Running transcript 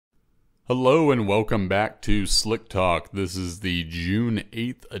Hello and welcome back to Slick Talk. This is the June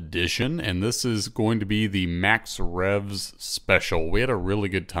 8th edition, and this is going to be the Max Revs special. We had a really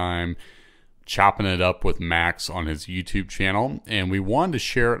good time chopping it up with Max on his YouTube channel, and we wanted to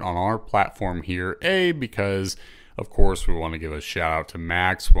share it on our platform here, because of course we want to give a shout out to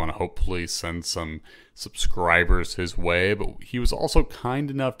Max. We want to hopefully send some subscribers his way, but he was also kind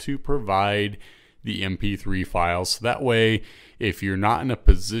enough to provide the MP3 files, so that way if you're not in a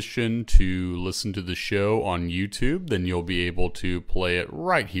position to listen to the show on YouTube, then you'll be able to play it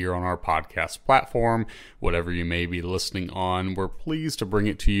right here on our podcast platform, whatever you may be listening on. We're pleased to bring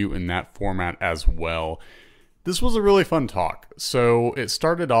it to you in that format as well. This was a really fun talk. So it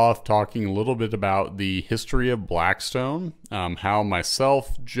started off talking a little bit about the history of Blackstone, how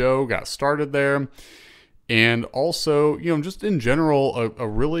myself, Joe, got started there. And also, just in general, a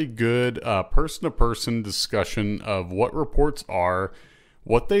really good person-to-person discussion of what reports are,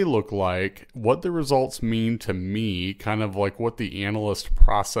 what they look like, what the results mean to me, kind of like what the analyst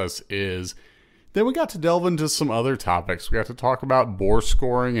process is. Then we got to delve into some other topics. We got to talk about bore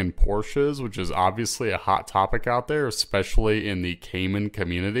scoring and Porsches, which is obviously a hot topic out there, especially in the Cayman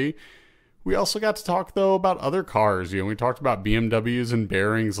community. We also got to talk, though, about other cars. We talked about BMWs and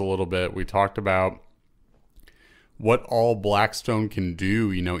bearings a little bit. We talked about what all Blackstone can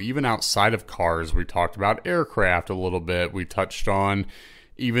do, even outside of cars. We talked about aircraft a little bit. We touched on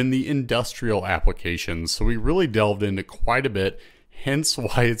even the industrial applications. So we really delved into quite a bit, hence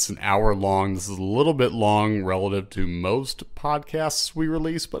why it's an hour long. This is a little bit long relative to most podcasts we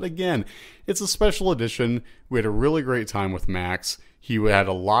release, but again, it's a special edition. We had a really great time with Max. He had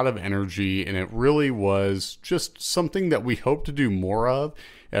a lot of energy, and it really was just something that we hope to do more of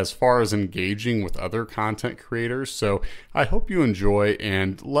as far as engaging with other content creators. So I hope you enjoy,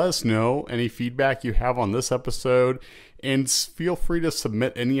 and let us know any feedback you have on this episode, and feel free to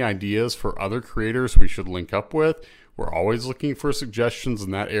submit any ideas for other creators we should link up with. We're always looking for suggestions in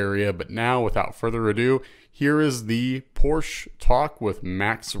that area, but now without further ado, here is the Porsche Talk with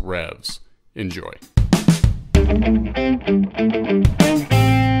Max Revs. Enjoy.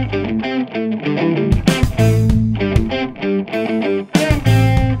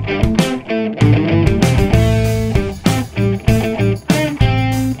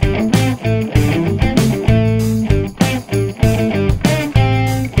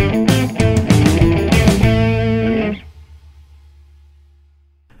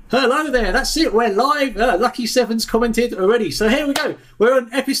 Hello there, that's it, we're live. Lucky Seven's commented already. So here we go. We're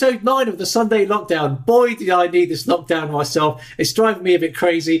on episode 9 of the Sunday lockdown. Boy, did I need this lockdown myself. It's driving me a bit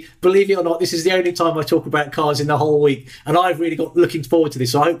crazy. Believe it or not, this is the only time I talk about cars in the whole week. And I've really got looking forward to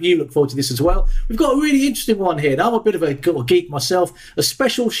this. So I hope you look forward to this as well. We've got a really interesting one here. Now, I'm a bit of a geek myself. A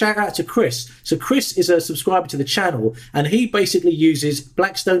special shout out to Chris. So Chris is a subscriber to the channel, and he basically uses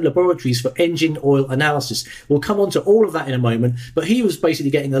Blackstone Laboratories for engine oil analysis. We'll come on to all of that in a moment. But he was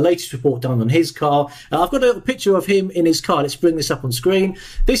basically getting the latest report done on his car. I've got a little picture of him in his car. Let's bring this up on screen.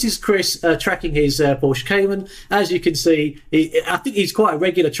 This is Chris tracking his Porsche Cayman. As you can see, I think he's quite a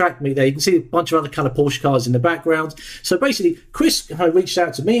regular track meet there. You can see a bunch of other kind of Porsche cars in the background. So basically, Chris reached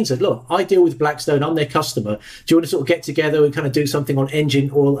out to me and said, look, I deal with Blackstone. I'm their customer. Do you want to sort of get together and kind of do something on engine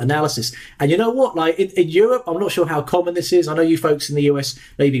oil analysis? And you know what? Like in Europe, I'm not sure how common this is. I know you folks in the US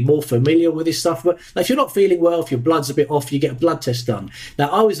may be more familiar with this stuff, but like, if you're not feeling well, if your blood's a bit off, you get a blood test done. Now,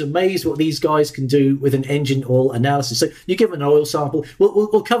 I was amazed what these guys can do with an engine oil analysis. So you give an oil sample.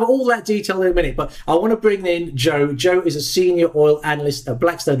 We'll cover all that detail in a minute, but I want to bring in Joe. Joe is a senior oil analyst at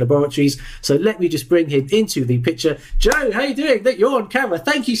Blackstone Laboratories. So let me just bring him into the picture. Joe, how you doing? You're on camera.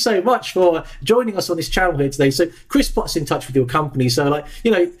 Thank you so much for joining us on this channel here today. So Chris put us in touch with your company. So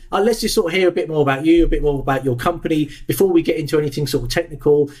let's just sort of hear a bit more about you, a bit more about your company before we get into anything sort of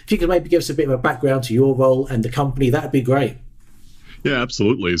technical. If you could maybe give us a bit of a background to your role and the company, that'd be great. Yeah,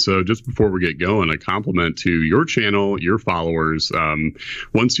 absolutely. So just before we get going, a compliment to your channel, your followers.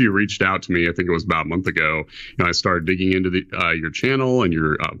 Once you reached out to me, I think it was about a month ago, I started digging into your channel and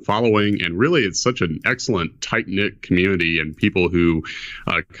your following. And really, it's such an excellent, tight-knit community and people who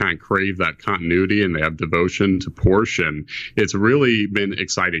kind of crave that continuity and they have devotion to Porsche. And it's really been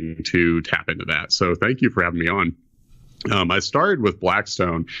exciting to tap into that. So thank you for having me on. I started with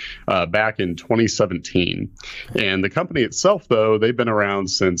Blackstone back in 2017, and the company itself, though, they've been around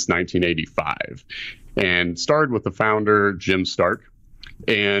since 1985, and started with the founder, Jim Stark.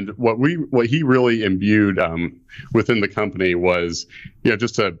 And what he really imbued within the company was,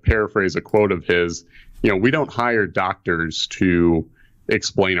 just to paraphrase a quote of his, we don't hire doctors to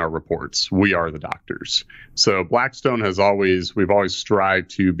explain our reports. We are the doctors. So Blackstone we've always strived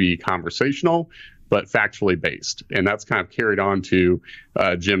to be conversational, but factually based. And that's kind of carried on to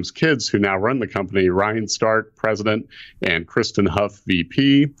Jim's kids, who now run the company, Ryan Stark, president, and Kristen Huff,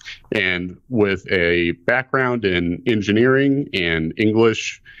 VP. And with a background in engineering and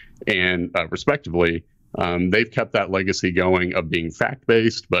English and respectively, they've kept that legacy going of being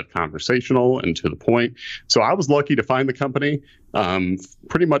fact-based but conversational and to the point. So I was lucky to find the company.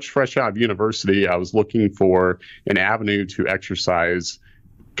 Pretty much fresh out of university, I was looking for an avenue to exercise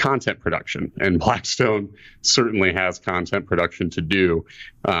content production, and Blackstone certainly has content production to do.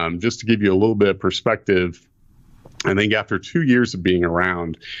 Just to give you a little bit of perspective, I think after 2 years of being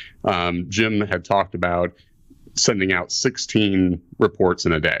around, Jim had talked about sending out 16 reports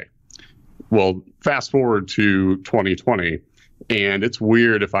in a day. Well, fast forward to 2020, and it's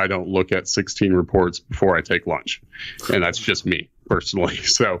weird if I don't look at 16 reports before I take lunch. And that's just me personally.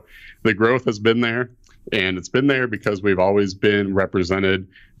 So the growth has been there, and it's been there because we've always been represented,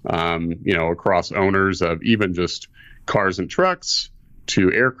 across owners of even just cars and trucks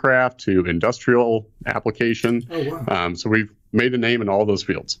to aircraft to industrial application. Oh, wow. So we've made a name in all those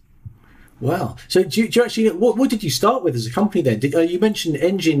fields. Wow. So do you actually, what did you start with as a company then? You mentioned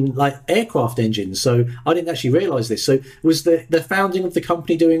engine, like aircraft engines. So I didn't actually realize this. So was the founding of the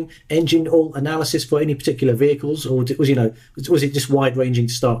company doing engine oil analysis for any particular vehicles, or was it just wide ranging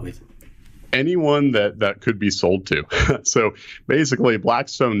to start with? Anyone that could be sold to. So basically,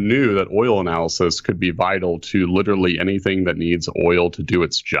 Blackstone knew that oil analysis could be vital to literally anything that needs oil to do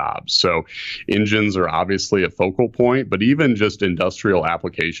its job. So engines are obviously a focal point, but even just industrial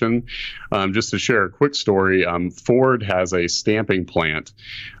application. Just to share a quick story, Ford has a stamping plant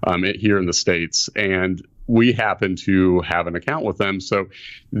here in the States, and we happen to have an account with them. So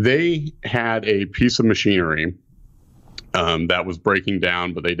they had a piece of machinery that was breaking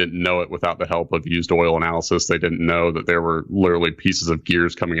down, but they didn't know it without the help of used oil analysis. They didn't know that there were literally pieces of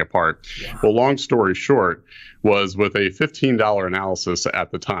gears coming apart. Yeah. Well, long story short, was with a $15 analysis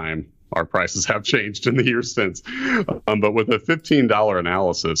at the time, our prices have changed in the years since, but with a $15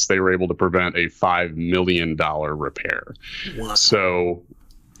 analysis, they were able to prevent a $5 million repair. Wow. So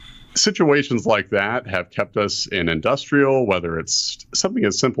situations like that have kept us in industrial, whether it's something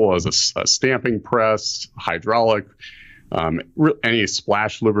as simple as a stamping press, hydraulic, any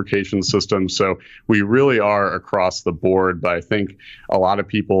splash lubrication system. So we really are across the board, but I think a lot of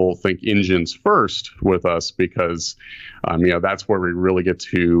people think engines first with us because, that's where we really get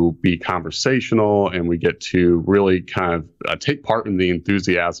to be conversational, and we get to really kind of take part in the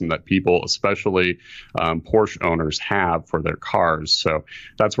enthusiasm that people, especially Porsche owners, have for their cars. So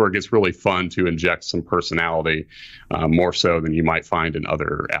that's where it gets really fun to inject some personality, more so than you might find in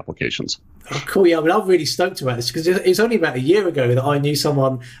other applications. Oh, cool. Yeah, I mean, I'm really stoked about this because it's only about a year ago that I knew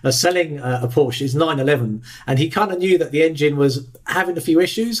someone selling a Porsche. It's 911, and he kind of knew that the engine was having a few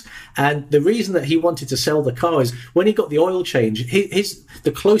issues. And the reason that he wanted to sell the car is when he got the oil change,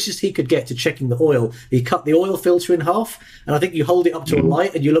 the closest he could get to checking the oil, he cut the oil filter in half. And I think you hold it up to a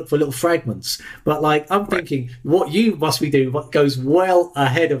light and you look for little fragments. But I'm thinking what you must be doing goes well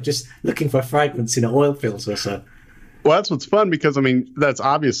ahead of just looking for fragments in an oil filter. So. Well, that's what's fun because, that's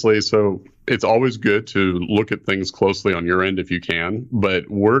obviously, so it's always good to look at things closely on your end if you can, but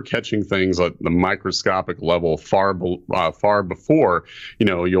we're catching things at the microscopic level far before,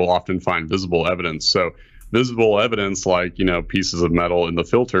 you'll often find visible evidence. So visible evidence like, pieces of metal in the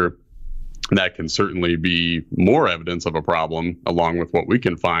filter, that can certainly be more evidence of a problem along with what we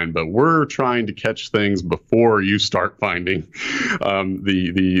can find, but we're trying to catch things before you start finding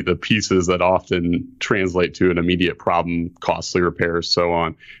the pieces that often translate to an immediate problem, costly repairs, so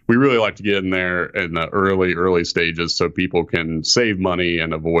on. We really like to get in there in the early stages so people can save money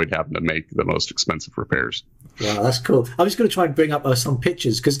and avoid having to make the most expensive repairs. Wow, that's cool. I'm just going to try and bring up some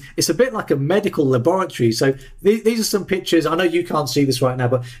pictures because it's a bit like a medical laboratory. So these are some pictures. I know you can't see this right now,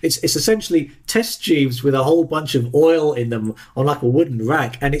 but it's essentially test tubes with a whole bunch of oil in them on like a wooden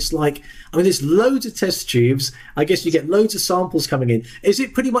rack. And it's like, there's loads of test tubes. I guess you get loads of samples coming in. Is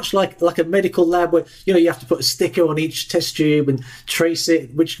it pretty much like a medical lab where, you have to put a sticker on each test tube and trace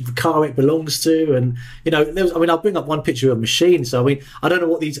it, which car it belongs to? And, I'll bring up one picture of a machine. So, I don't know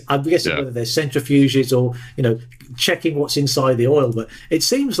what these, I'm guessing whether they're centrifuges or, checking what's inside the oil, but it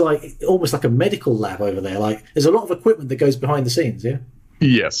seems like almost like a medical lab over there. Like there's a lot of equipment that goes behind the scenes. Yeah.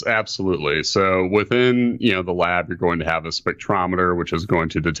 Yes, absolutely. So within, the lab, you're going to have a spectrometer, which is going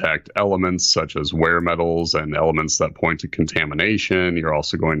to detect elements such as wear metals and elements that point to contamination. You're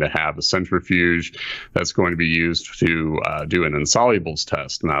also going to have a centrifuge that's going to be used to do an insolubles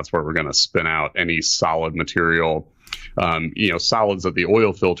test. And that's where we're going to spin out any solid material solids that the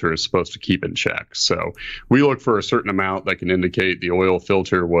oil filter is supposed to keep in check. So we look for a certain amount that can indicate the oil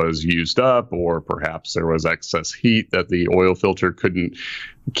filter was used up, or perhaps there was excess heat that the oil filter couldn't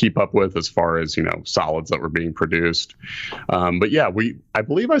keep up with as far as solids that were being produced. But yeah, I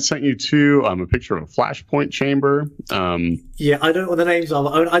believe I sent you a picture of a flashpoint chamber. Yeah, I don't know what the names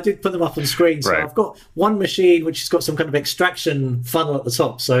are. I did put them up on screen. So I've got one machine which has got some kind of extraction funnel at the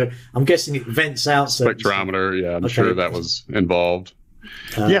top. So I'm guessing it vents out. Spectrometer. Yeah, I'm sure that was involved.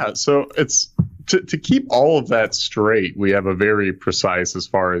 So it's to keep all of that straight. We have a very precise as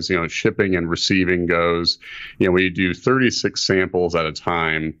far as shipping and receiving goes. We do 36 samples at a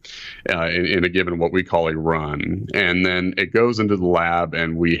time in a given what we call a run, and then it goes into the lab,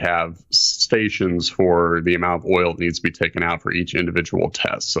 and we have stations for the amount of oil that needs to be taken out for each individual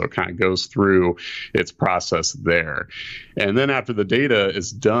test. So it kind of goes through its process there, and then after the data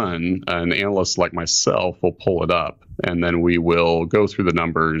is done, an analyst like myself will pull it up, and then we will go through the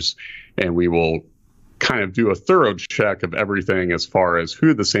numbers, and we will kind of do a thorough check of everything as far as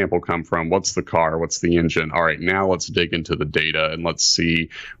who the sample come from, what's the car, what's the engine. All right, now let's dig into the data and let's see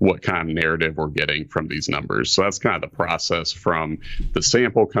what kind of narrative we're getting from these numbers. So that's kind of the process from the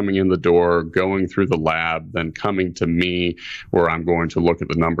sample coming in the door, going through the lab, then coming to me where I'm going to look at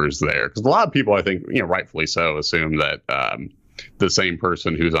the numbers there. Because a lot of people, I think, rightfully so, assume that the same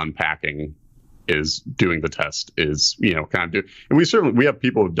person who's unpacking is doing the test is kind of do, and we have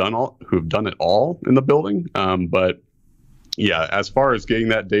people who've done it all in the building, but yeah, as far as getting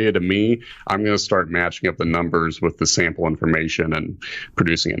that data to me, I'm going to start matching up the numbers with the sample information and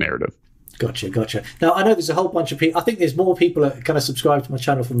producing a narrative. Gotcha. Now, I know there's a whole bunch of people. I think there's more people that kind of subscribe to my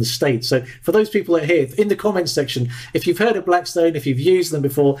channel from the States. So for those people that are here, in the comments section, if you've heard of Blackstone, if you've used them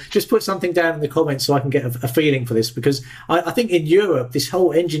before, just put something down in the comments so I can get a feeling for this. Because I think in Europe, this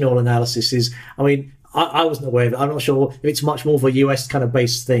whole engine oil analysis is, I wasn't aware of it. I'm not sure if it's much more of a US kind of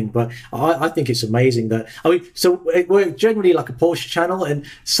based thing, but I think it's amazing that, so we're generally like a Porsche channel, and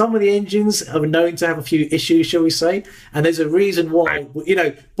some of the engines are known to have a few issues, shall we say, and there's a reason why,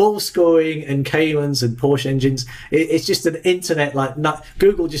 ball scoring and Caymans and Porsche engines, it's just an internet,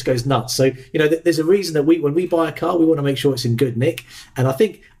 Google just goes nuts. So, there's a reason that when we buy a car, we want to make sure it's in good nick. And I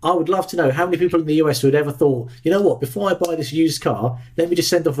think I would love to know how many people in the US would ever thought, before I buy this used car, let me just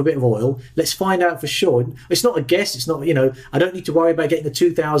send off a bit of oil. Let's find out for sure. It's not a guess. It's not, I don't need to worry about getting a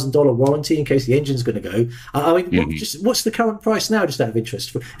 $2,000 warranty in case the engine's going to go. What's the current price now, just out of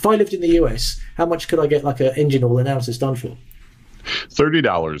interest? If I lived in the US, how much could I get like an engine oil analysis done for?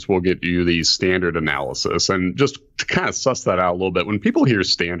 $30 will get you the standard analysis. And just to kind of suss that out a little bit, when people hear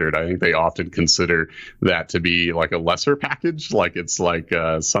standard, I think they often consider that to be like a lesser package, like it's like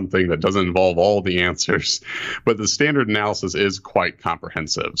something that doesn't involve all the answers. But the standard analysis is quite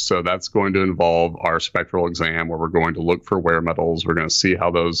comprehensive. So that's going to involve our spectral exam, where we're going to look for wear metals. We're going to see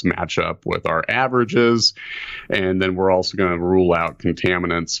how those match up with our averages. And then we're also going to rule out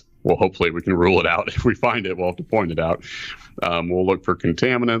contaminants. Well, hopefully we can rule it out. If we find it, we'll have to point it out. We'll look for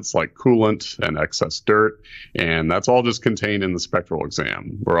contaminants like coolant and excess dirt, and that's all just contained in the spectral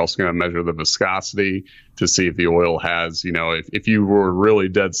exam. We're also going to measure the viscosity to see if the oil has, if you were really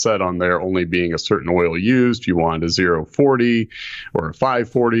dead set on there only being a certain oil used, you wanted a 040 or a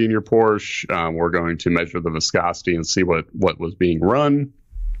 540 in your Porsche, we're going to measure the viscosity and see what was being run.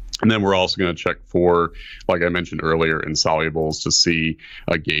 And then we're also going to check for, like I mentioned earlier, insolubles to see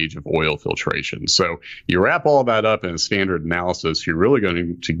a gauge of oil filtration. So you wrap all that up in a standard analysis, you're really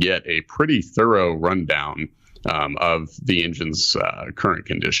going to get a pretty thorough rundown of the engine's current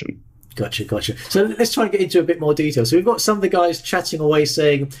condition. Gotcha. So let's try and get into a bit more detail. So we've got some of the guys chatting away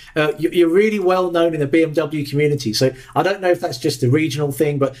saying you're really well known in the BMW community. So I don't know if that's just a regional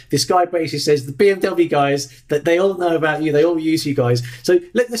thing, but this guy basically says the BMW guys, that they all know about you, they all use you guys. So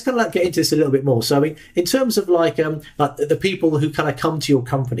let's kind of get into this a little bit more. So in terms of like the people who kind of come to your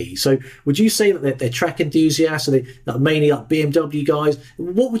company, so would you say that they're track enthusiasts, or they mainly like BMW guys?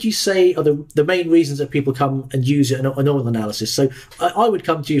 What would you say are the main reasons that people come and use an oil analysis? So I would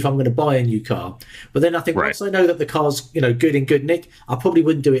come to you if I'm going to buy a new car, but then I think once I know that the car's good in good nick, I probably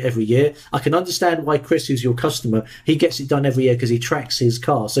wouldn't do it every year. I can understand why Chris, who's your customer, he gets it done every year because he tracks his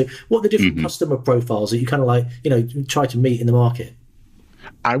car. So what are the different customer profiles that you kind of try to meet in the market?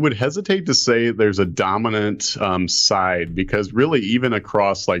 I would hesitate to say there's a dominant side, because really, even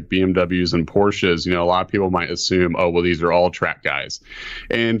across like BMWs and Porsches, a lot of people might assume, oh, well, these are all track guys.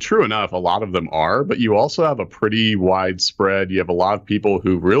 And true enough, a lot of them are, but you also have a pretty wide spread. You have a lot of people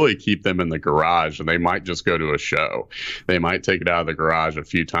who really keep them in the garage, and they might just go to a show. They might take it out of the garage a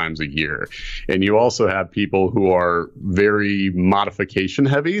few times a year. And you also have people who are very modification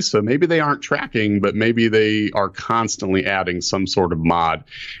heavy. So maybe they aren't tracking, but maybe they are constantly adding some sort of mod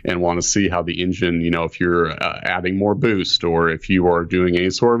and want to see how the engine, if you're adding more boost or if you are doing any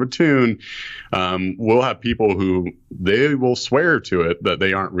sort of a tune. We'll have people who they will swear to it that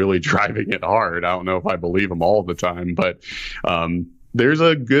they aren't really driving it hard. I don't know if I believe them all the time, but there's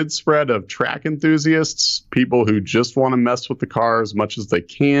a good spread of track enthusiasts, people who just want to mess with the car as much as they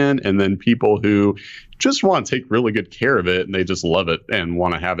can, and then people who just want to take really good care of it, and they just love it and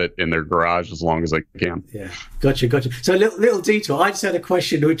want to have it in their garage as long as they can. Yeah, gotcha. So a little detour. I just had a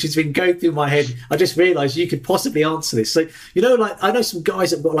question which has been going through my head. I just realised you could possibly answer this. So, I know some guys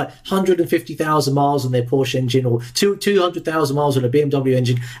that have got like 150,000 miles on their Porsche engine, or 200,000 miles on a BMW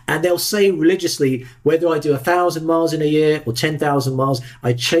engine, and they'll say religiously, whether I do 1,000 miles in a year or 10,000 miles,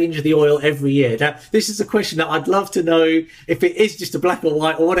 I change the oil every year. Now, this is a question that I'd love to know if it is just a black or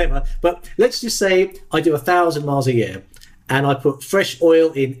white or whatever, but let's just say I do 1,000 miles a year and I put fresh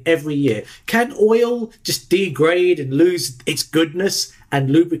oil in every year. Can oil just degrade and lose its goodness and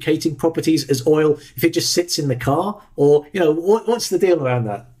lubricating properties as oil if it just sits in the car? Or, what's the deal around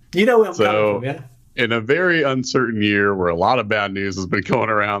that? You know where I'm coming from, yeah? In a very uncertain year where a lot of bad news has been going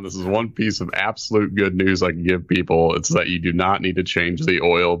around, this is one piece of absolute good news I can give people. It's that you do not need to change the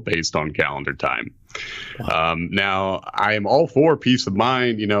oil based on calendar time. Wow. Now, I am all for peace of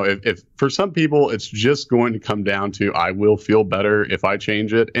mind. If for some people, it's just going to come down to, I will feel better if I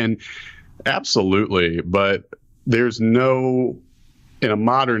change it. And absolutely, but there's no, in a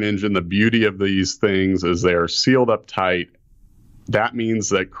modern engine, the beauty of these things is they are sealed up tight. That means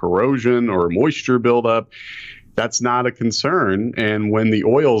that corrosion or moisture buildup, that's not a concern. And when the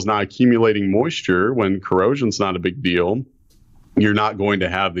oil is not accumulating moisture, when corrosion's not a big deal, you're not going to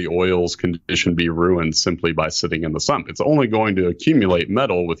have the oil's condition be ruined simply by sitting in the sun. It's only going to accumulate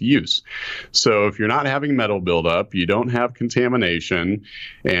metal with use. So if you're not having metal buildup, you don't have contamination,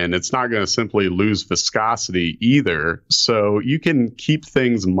 and it's not going to simply lose viscosity either. So you can keep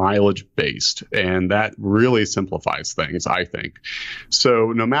things mileage based, and that really simplifies things, I think.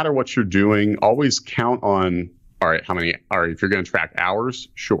 So no matter what you're doing, always count on, all right, if you're going to track hours,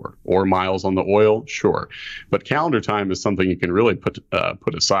 sure, or miles on the oil, sure. But calendar time is something you can really put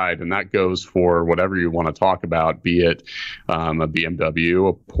aside, and that goes for whatever you want to talk about, be it a BMW,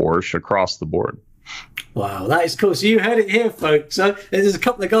 a Porsche, across the board. Wow, that is cool. So you heard it here, folks. So there's a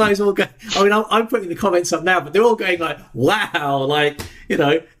couple of guys all going, I'm putting the comments up now, but they're all going like, wow,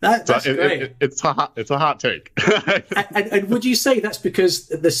 that's great. It's a hot take. and would you say that's because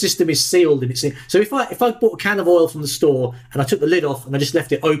the system is sealed and it's in? So if I bought a can of oil from the store and I took the lid off and I just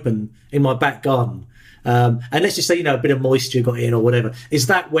left it open in my back garden, and let's just say, a bit of moisture got in or whatever, is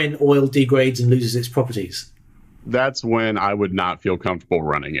that when oil degrades and loses its properties? That's when I would not feel comfortable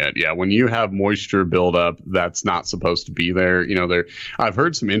running it. Yeah, when you have moisture buildup, that's not supposed to be there. I've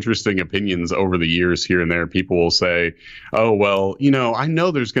heard some interesting opinions over the years here and there. People will say, oh, well, I know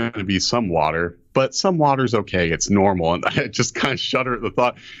there's going to be some water, but some water's okay. It's normal. And I just kind of shudder at the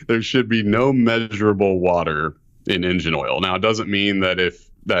thought there should be no measurable water in engine oil. Now, it doesn't mean that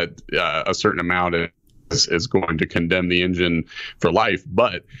a certain amount is going to condemn the engine for life,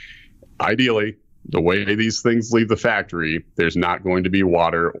 but ideally, the way these things leave the factory, there's not going to be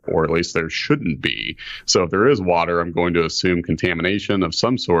water, or at least there shouldn't be. So if there is water, I'm going to assume contamination of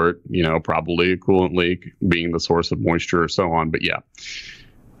some sort, probably a coolant leak being the source of moisture or so on. But yeah,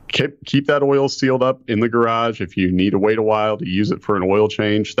 keep that oil sealed up in the garage. If you need to wait a while to use it for an oil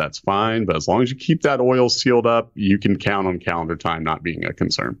change, that's fine. But as long as you keep that oil sealed up, you can count on calendar time not being a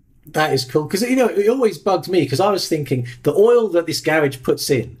concern. That is cool, because it always bugged me, because I was thinking the oil that this garage puts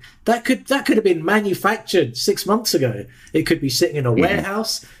in, that could have been manufactured 6 months ago. It could be sitting in a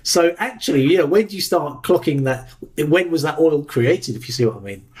warehouse. So actually, when do you start clocking that? When was that oil created, if you see what I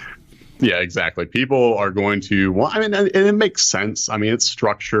mean? Yeah, exactly. People are going to, and it makes sense. It's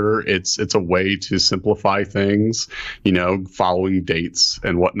structure. It's a way to simplify things, following dates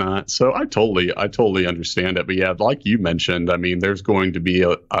and whatnot. So I totally understand it. But yeah, like you mentioned, there's going to be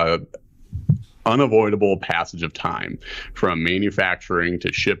unavoidable passage of time from manufacturing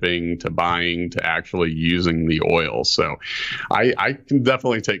to shipping to buying to actually using the oil. So I can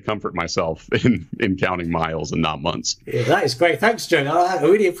definitely take comfort myself in counting miles and not months. Yeah, that is great. Thanks, Joe. I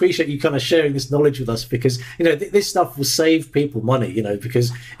really appreciate you kind of sharing this knowledge with us, because, you know, this stuff will save people money, you know,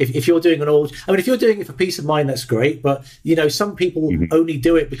 because if you're doing an oil, I mean, if you're doing it for peace of mind, that's great. But, you know, some people only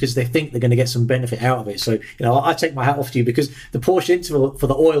do it because they think they're going to get some benefit out of it. So, you know, I take my hat off to you, because the Porsche interval for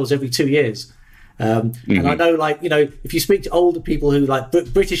the oil is every 2 years. And I know, like, you know, if you speak to older people who, like,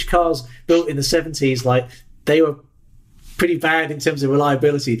 British cars built in the 70s, like, they were pretty bad in terms of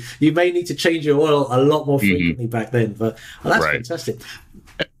reliability. You may need to change your oil a lot more frequently back then. But that's fantastic.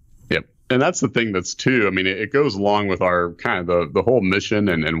 Yep. And that's the thing that's too, I mean, it goes along with our kind of the whole mission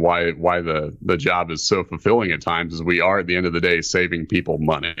and why the job is so fulfilling at times, is we are at the end of the day saving people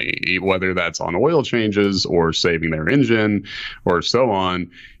money, whether that's on oil changes or saving their engine or so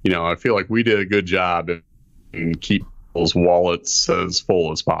on. You know, I feel like we did a good job and keep people's wallets as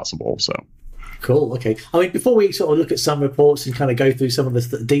full as possible. So. Cool. Okay. I mean, before we sort of look at some reports and kind of go through some of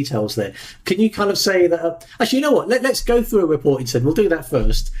the details there, can you kind of say that? Actually, you know what? Let's go through a report instead. We'll do that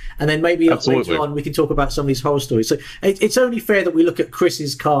first, and then maybe later on we can talk about some of these horror stories. So it's only fair that we look at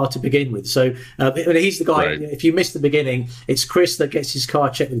Chris's car to begin with. So he's the guy. Right. If you missed the beginning, it's Chris that gets his car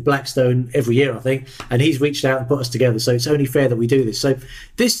checked with Blackstone every year, I think, and he's reached out and put us together. So it's only fair that we do this. So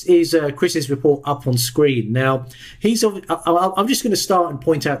this is Chris's report up on screen now. I'm just going to start and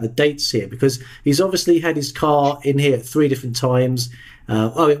point out the dates here, because he's obviously had his car in here at 3 different times.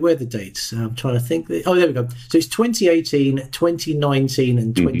 Where are the dates? I'm trying to think. Oh, there we go. So it's 2018, 2019,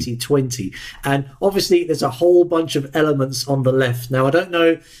 and 2020. And obviously there's a whole bunch of elements on the left. Now, I don't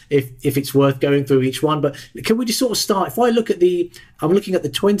know if it's worth going through each one, but can we just sort of start? If I look at I'm looking at the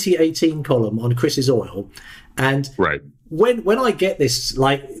 2018 column on Chris's oil, and when I get this,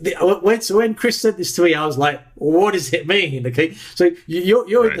 like, when Chris said this to me, I was like, what does it mean? Okay, so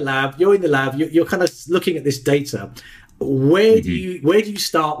you're in the lab. You're kind of looking at this data. Where do you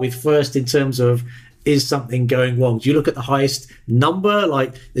start with first in terms of, is something going wrong? Do you look at the highest number,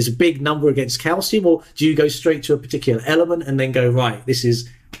 like there's a big number against calcium, or do you go straight to a particular element and then go, right, this is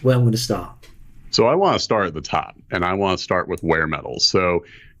where I'm going to start? So I want to start at the top, and I want to start with wear metals. So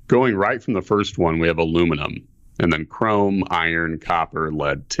going right from the first one, we have aluminum, and then chrome, iron, copper,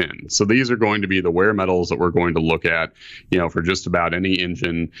 lead, tin. So these are going to be the wear metals that we're going to look at, you know, for just about any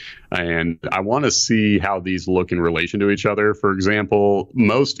engine. And I want to see how these look in relation to each other. For example,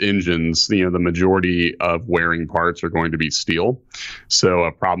 most engines, you know, the majority of wearing parts are going to be steel. So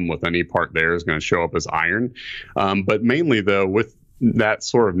a problem with any part there is going to show up as iron. But mainly, though, with that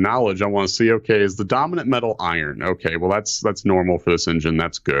sort of knowledge, I want to see, okay, is the dominant metal iron? Okay, well, that's normal for this engine.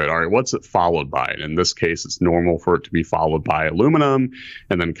 That's good. All right, what's it followed by? In this case, it's normal for it to be followed by aluminum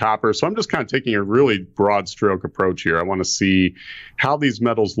and then copper. So I'm just kind of taking a really broad stroke approach here. I want to see how these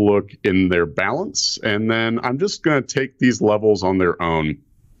metals look in their balance, and then I'm just going to take these levels on their own.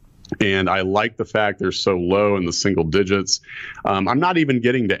 And I like the fact they're so low in the single digits. I'm not even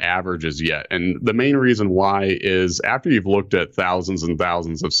getting to averages yet. And the main reason why is, after you've looked at thousands and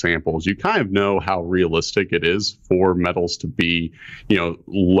thousands of samples, you kind of know how realistic it is for metals to be, you know,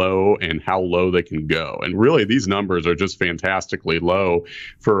 low, and how low they can go. And really, these numbers are just fantastically low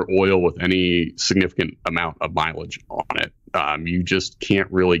for oil with any significant amount of mileage on it. You just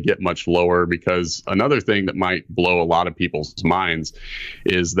can't really get much lower, because another thing that might blow a lot of people's minds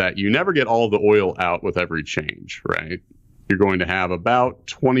is that you never get all the oil out with every change, right? You're going to have about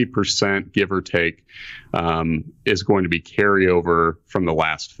 20%, give or take, is going to be carryover from the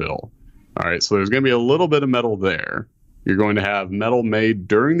last fill. All right, so there's going to be a little bit of metal there. You're going to have metal made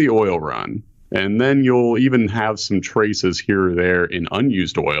during the oil run. And then you'll even have some traces here or there in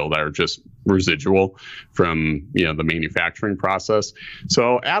unused oil that are just residual from, you know, the manufacturing process.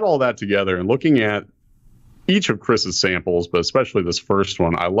 So add all that together, and looking at each of Chris's samples, but especially this first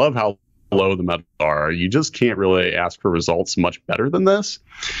one, I love how low the metals are. You just can't really ask for results much better than this.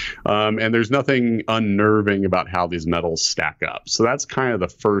 And there's nothing unnerving about how these metals stack up. So that's kind of the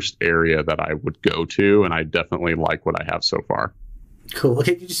first area that I would go to, and I definitely like what I have so far. Cool.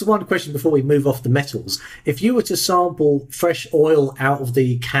 Okay, just one question before we move off the metals. If you were to sample fresh oil out of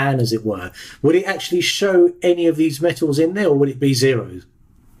the can, as it were, would it actually show any of these metals in there, or would it be zeros?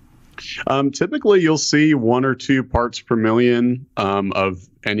 Typically, you'll see 1 or 2 parts per million of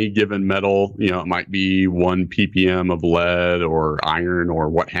any given metal. You know, it might be 1 ppm of lead or iron or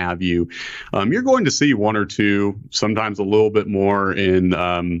what have you. You're going to see 1 or 2, sometimes a little bit more in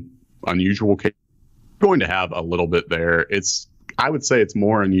unusual cases. You're going to have a little bit there. I would say it's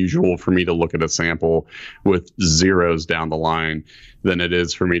more unusual for me to look at a sample with zeros down the line than it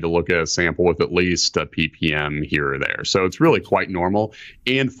is for me to look at a sample with at least a ppm here or there. So it's really quite normal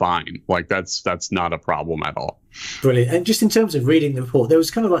and fine. Like that's not a problem at all. Brilliant. And just in terms of reading the report, there was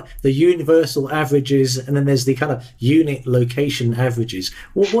kind of like the universal averages, and then there's the kind of unit location averages.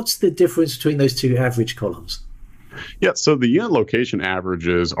 What's the difference between those two average columns? Yeah, so the unit location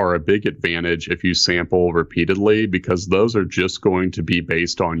averages are a big advantage if you sample repeatedly, because those are just going to be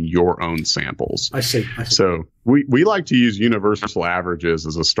based on your own samples. I see. So we like to use universal averages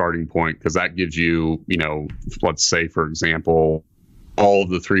as a starting point, because that gives you, let's say, for example, all of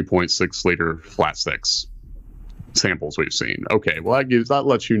the 3.6 liter flat six samples we've seen. Okay, well, that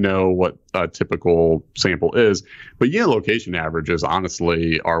lets you know what a typical sample is. But unit location averages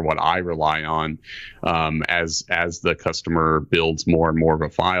honestly are what I rely on as the customer builds more and more of a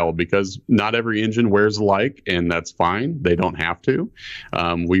file, because not every engine wears alike, and that's fine. They don't have to.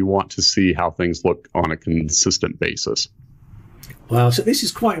 We want to see how things look on a consistent basis. Wow, so this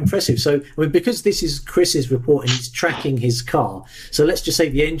is quite impressive. So, because this is Chris's report and he's tracking his car, so let's just say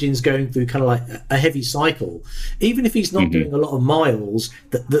the engine's going through kind of like a heavy cycle. Even if he's not doing a lot of miles,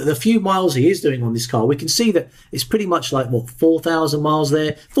 the few miles he is doing on this car, we can see that it's pretty much like, 4,000 miles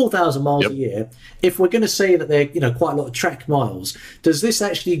there, 4,000 miles a year. If we're going to say that they're, quite a lot of track miles, does this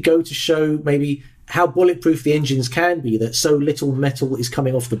actually go to show maybe how bulletproof the engines can be, that so little metal is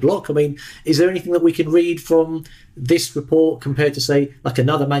coming off the block? I mean, is there anything that we can read from this report compared to, say, like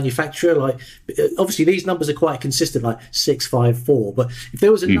another manufacturer? Like, obviously these numbers are quite consistent, like 654, but if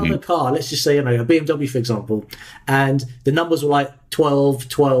there was another car, let's just say, a BMW, for example, and the numbers were like 12,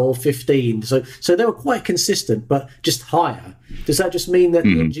 12, 15, so they were quite consistent, but just higher. Does that just mean that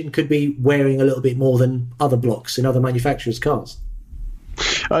the engine could be wearing a little bit more than other blocks in other manufacturers' cars?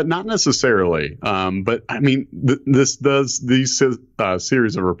 Not necessarily, but I mean, these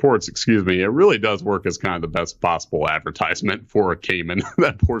series of reports, it really does work as kind of the best possible advertisement for a Cayman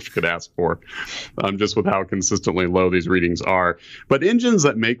that Porsche could ask for, just with how consistently low these readings are. But engines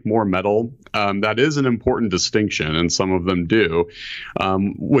that make more metal, that is an important distinction, and some of them do.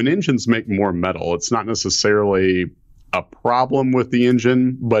 When engines make more metal, it's not necessarily a problem with the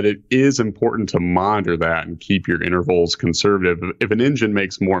engine, but it is important to monitor that and keep your intervals conservative. If an engine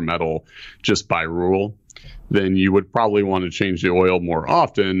makes more metal just by rule, then you would probably want to change the oil more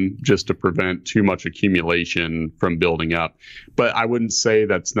often just to prevent too much accumulation from building up. But I wouldn't say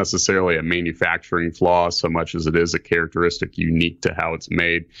that's necessarily a manufacturing flaw so much as it is a characteristic unique to how it's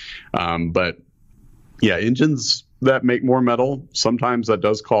made. But yeah, engines that make more metal, sometimes that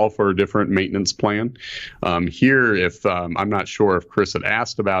does call for a different maintenance plan. Here, if I'm not sure if Chris had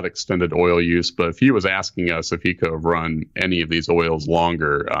asked about extended oil use, but if he was asking us if he could have run any of these oils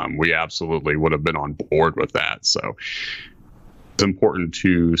longer, we absolutely would have been on board with that. So it's important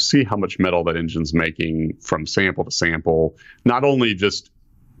to see how much metal that engine's making from sample to sample, not only just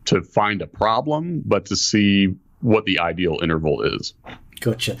to find a problem, but to see what the ideal interval is.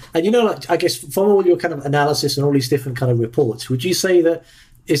 Gotcha. And I guess from all your kind of analysis and all these different kind of reports, would you say that,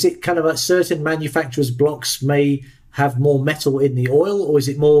 is it kind of like certain manufacturers' blocks may have more metal in the oil, or is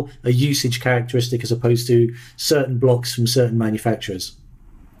it more a usage characteristic as opposed to certain blocks from certain manufacturers?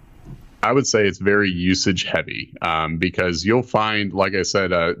 I would say it's very usage heavy, because you'll find, like I said,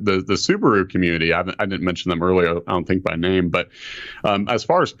 the Subaru community, I didn't mention them earlier, I don't think by name, but as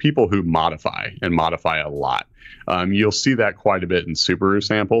far as people who modify a lot, you'll see that quite a bit in Subaru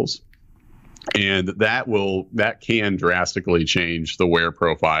samples. And that can drastically change the wear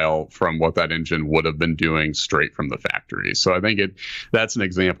profile from what that engine would have been doing straight from the factory. So I think that's an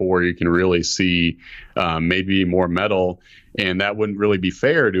example where you can really see maybe more metal, and that wouldn't really be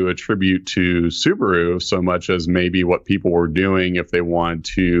fair to attribute to Subaru so much as maybe what people were doing if they wanted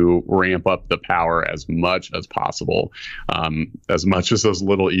to ramp up the power as much as possible, as much as those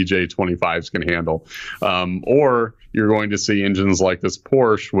little EJ25s can handle. Or you're going to see engines like this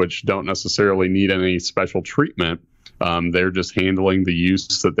Porsche, which don't necessarily need any special treatment. They're just handling the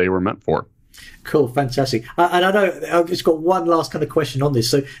use that they were meant for. Cool, fantastic. And I know I've just got one last kind of question on this.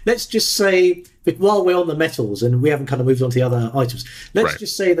 So let's just say, while we're on the metals and we haven't kind of moved on to the other items, let's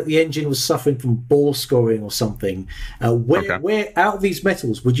just say that the engine was suffering from bore scoring or something. Where out of these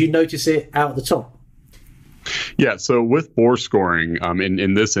metals would you notice it out at the top? Yeah, so with bore scoring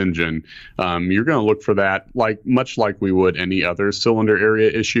in this engine, you're going to look for that much like we would any other cylinder area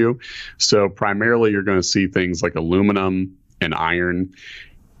issue. So primarily you're going to see things like aluminum and iron.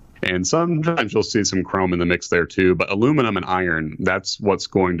 And sometimes you'll see some chrome in the mix there too, but aluminum and iron, that's what's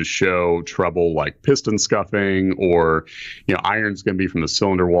going to show trouble like piston scuffing, or, iron's going to be from the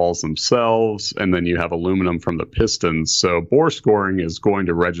cylinder walls themselves, and then you have aluminum from the pistons. So bore scoring is going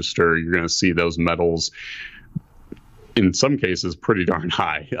to register. You're going to see those metals in some cases pretty darn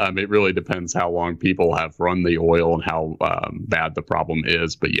high. It really depends how long people have run the oil and how bad the problem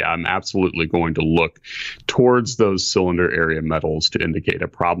is. But yeah, I'm absolutely going to look towards those cylinder area metals to indicate a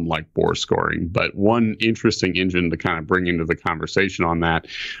problem like bore scoring. But one interesting engine to kind of bring into the conversation on that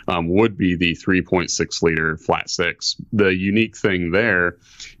would be the 3.6 liter flat six. The unique thing there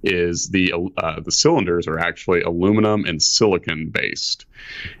is the cylinders are actually aluminum and silicon based.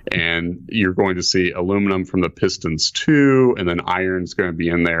 And you're going to see aluminum from the pistons too, and then iron's going to be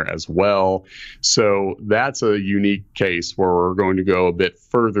in there as well. So that's a unique case where we're going to go a bit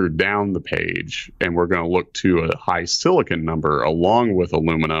further down the page, and we're going to look to a high silicon number along with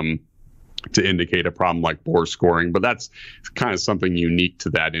aluminum to indicate a problem like bore scoring. But that's kind of something unique to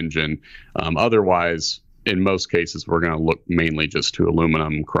that engine. Otherwise, in most cases, we're going to look mainly just to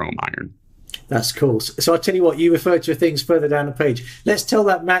aluminum, chrome, iron. That's cool. So I'll tell you what, you referred to things further down the page. Let's tell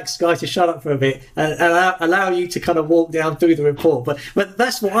that Max guy to shut up for a bit and allow you to kind of walk down through the report. But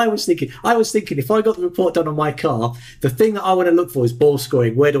that's what I was thinking. I was thinking if I got the report done on my car, the thing that I want to look for is bore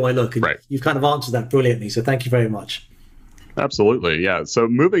scoring. Where do I look? And you've kind of answered that brilliantly. So thank you very much. Absolutely. Yeah. So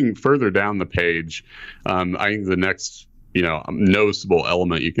moving further down the page, I think the next noticeable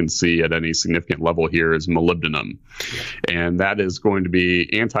element you can see at any significant level here is molybdenum. And that is going to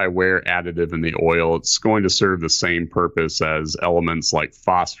be anti-wear additive in the oil. It's going to serve the same purpose as elements like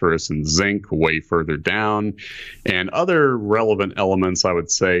phosphorus and zinc way further down. And other relevant elements, I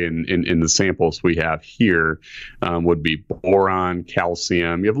would say, in the samples we have here would be boron,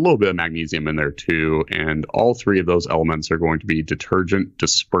 calcium. You have a little bit of magnesium in there too. And all three of those elements are going to be detergent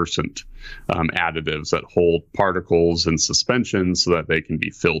dispersant additives that hold particles and suspension so that they can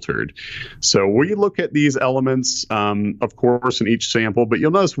be filtered. So we look at these elements, of course, in each sample, but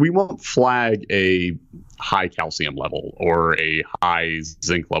you'll notice we won't flag a high calcium level or a high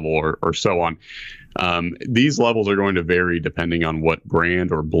zinc level or so on. These levels are going to vary depending on what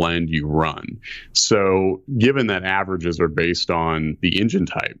brand or blend you run. So given that averages are based on the engine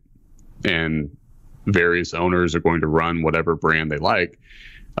type and various owners are going to run whatever brand they like,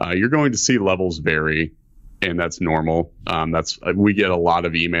 you're going to see levels vary, and that's normal. We get a lot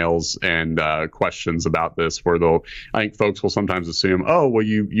of emails and questions about this where I think folks will sometimes assume, oh, well,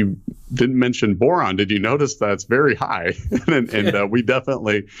 you didn't mention boron. Did you notice that's very high? and we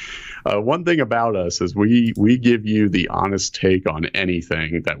definitely, one thing about us is we give you the honest take on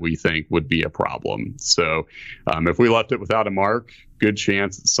anything that we think would be a problem. So if we left it without a mark, good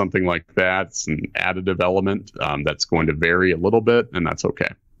chance it's something like that. It's an additive element that's going to vary a little bit, and that's okay.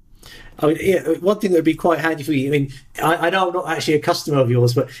 I mean, yeah, one thing that would be quite handy for you, I mean, I know I'm not actually a customer of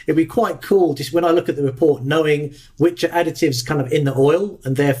yours, but it'd be quite cool just when I look at the report, knowing which additives kind of in the oil,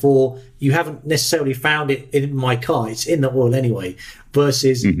 and therefore you haven't necessarily found it in my car. It's in the oil anyway,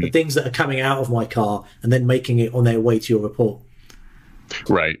 versus the things that are coming out of my car and then making it on their way to your report.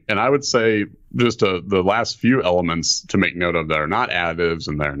 Right. And I would say just the last few elements to make note of that are not additives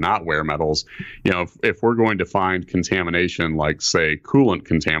and they're not wear metals. If we're going to find contamination, like say coolant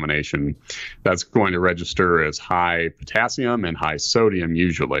contamination, that's going to register as high potassium and high sodium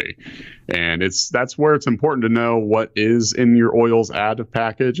usually. And that's where it's important to know what is in your oil's additive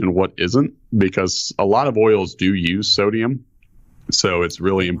package and what isn't, because a lot of oils do use sodium. So it's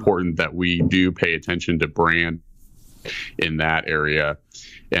really important that we do pay attention to brand in that area.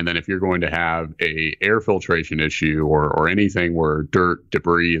 And then if you're going to have a air filtration issue or anything where dirt,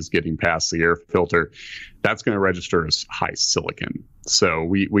 debris is getting past the air filter, that's going to register as high silicon. So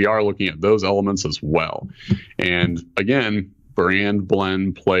we are looking at those elements as well. And again, brand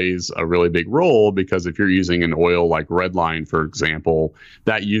blend plays a really big role, because if you're using an oil like Redline, for example,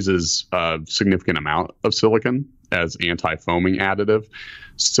 that uses a significant amount of silicon as anti-foaming additive.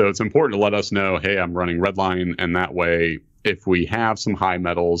 So it's important to let us know, hey, I'm running Redline, and that way, if we have some high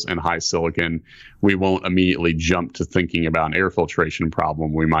metals and high silicon, we won't immediately jump to thinking about an air filtration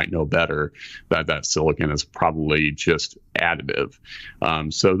problem. We might know better that silicon is probably just additive.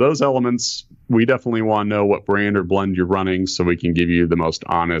 So those elements, we definitely want to know what brand or blend you're running so we can give you the most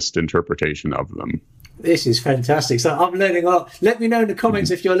honest interpretation of them. This is fantastic. So I'm learning a lot. Let me know in the comments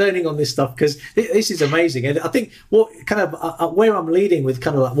if you're learning on this stuff, because this is amazing. And I think what kind of where I'm leading with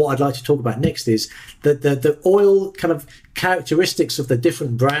kind of like what I'd like to talk about next is the oil kind of characteristics of the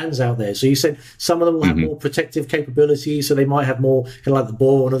different brands out there. So you said some of them will have more protective capabilities, so they might have more kind of like the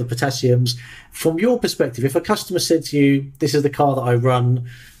boron or the potassiums. From your perspective, if a customer said to you, this is the car that I run,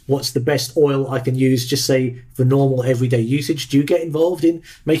 what's the best oil I can use, just say for normal everyday usage? Do you get involved in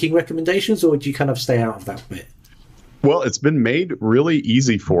making recommendations, or do you kind of stay out of that bit? Well, it's been made really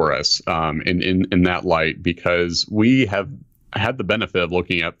easy for us in that light, because we have had the benefit of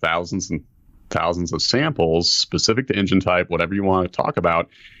looking at thousands and thousands of samples specific to engine type, whatever you want to talk about.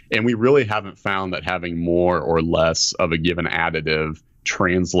 And we really haven't found that having more or less of a given additive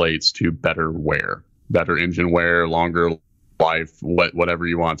translates to better wear, better engine wear, longer life, whatever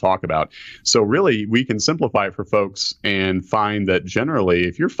you want to talk about. So really, we can simplify it for folks and find that generally,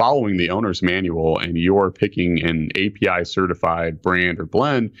 if you're following the owner's manual and you're picking an API certified brand or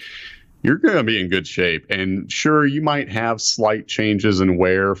blend, you're going to be in good shape. And sure, you might have slight changes in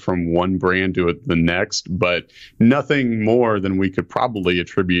wear from one brand to the next, but nothing more than we could probably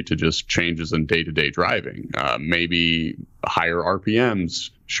attribute to just changes in day-to-day driving. Maybe higher RPMs,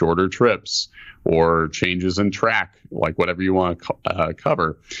 shorter trips, or changes in track, like whatever you want to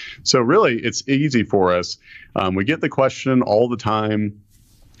cover. So really, it's easy for us. We get the question all the time,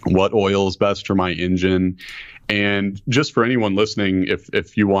 what oil is best for my engine? And just for anyone listening,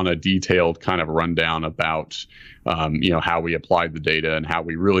 if you want a detailed kind of rundown about how we applied the data and how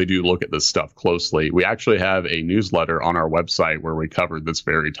we really do look at this stuff closely, we actually have a newsletter on our website where we covered this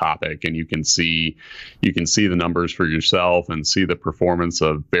very topic, and you can see the numbers for yourself and see the performance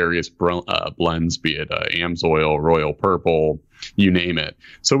of various blends, be it AMSOIL, Royal Purple, you name it.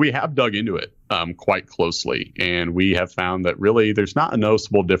 So we have dug into it quite closely, and we have found that really there's not a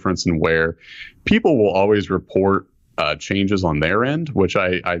noticeable difference in wear. People will always report changes on their end, which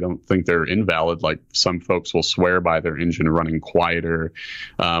I don't think they're invalid. Like some folks will swear by their engine running quieter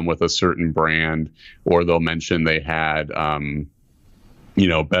with a certain brand, or they'll mention they had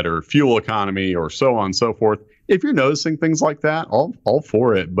better fuel economy or so on and so forth. If you're noticing things like that, all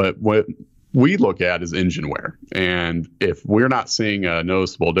for it. But what we look at is engine wear. And if we're not seeing a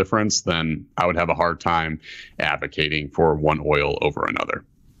noticeable difference, then I would have a hard time advocating for one oil over another.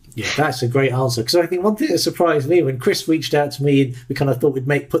 Yeah, that's a great answer. Because I think one thing that surprised me when Chris reached out to me and we kind of thought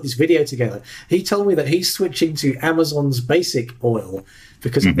we'd put this video together, he told me that he's switching to Amazon's basic oil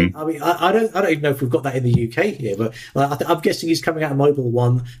because I don't even know if we've got that in the UK here, but I'm guessing he's coming out of Mobil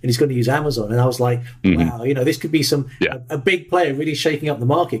 1 and he's going to use Amazon. And I was like, wow, this could be a big player really shaking up the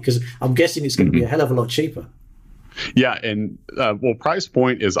market, because I'm guessing it's going to be a hell of a lot cheaper. Yeah, and price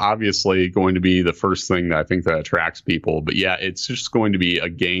point is obviously going to be the first thing that I think that attracts people. But yeah, it's just going to be a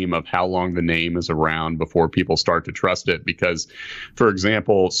game of how long the name is around before people start to trust it. Because, for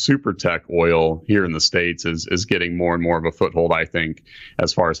example, Supertech oil here in the States is getting more and more of a foothold, I think,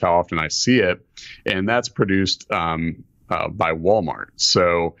 as far as how often I see it. And that's produced by Walmart.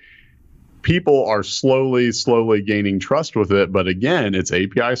 So people are slowly gaining trust with it. But again, it's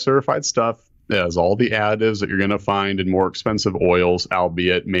API certified stuff. It has all the additives that you're going to find in more expensive oils,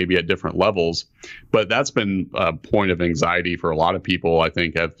 albeit maybe at different levels. But that's been a point of anxiety for a lot of people, I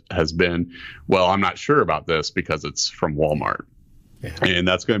think, has been, well, I'm not sure about this because it's from Walmart. Yeah. And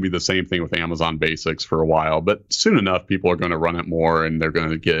that's going to be the same thing with Amazon Basics for a while. But soon enough, people are going to run it more and they're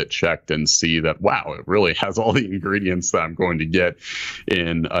going to get it checked and see that, wow, it really has all the ingredients that I'm going to get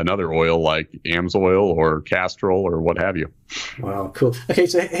in another oil like AMSOIL or Castrol or what have you. Wow, cool. Okay,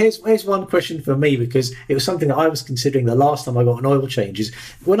 so here's one question for me, because it was something that I was considering the last time I got an oil change. Is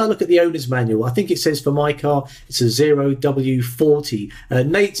when I look at the owner's manual, I think it says for my car it's a 0W40.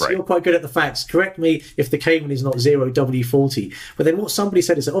 Nate, right. You're quite good at the facts. Correct me if the Cayman is not 0W40. But then what somebody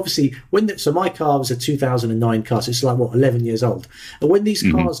said is that obviously so my car was a 2009 car, so it's like 11 years old. And when these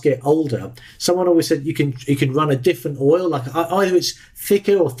cars get older, someone always said you can run a different oil, like either it's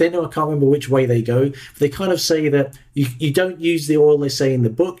thicker or thinner. I can't remember which way they go. But they kind of say that you don't use the oil they say in the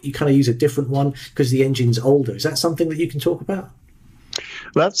book. You kind of use a different one because the engine's older. Is that something that you can talk about?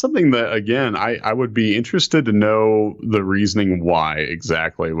 That's something that, again, I would be interested to know the reasoning why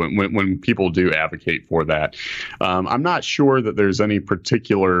exactly when people do advocate for that. I'm not sure that there's any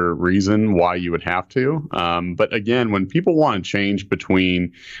particular reason why you would have to. But again, when people want to change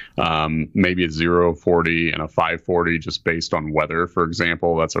between maybe a 040 and a 540 just based on weather, for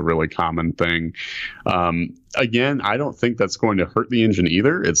example, that's a really common thing. Again, I don't think that's going to hurt the engine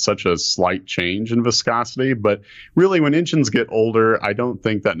either. It's such a slight change in viscosity. But really, when engines get older, I don't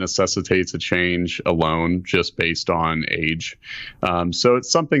think that necessitates a change alone just based on age. So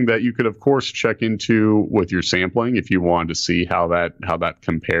it's something that you could, of course, check into with your sampling if you wanted to see how that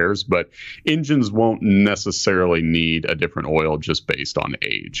compares. But engines won't necessarily need a different oil just based on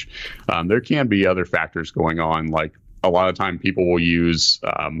age. There can be other factors going on, like a lot of time people will use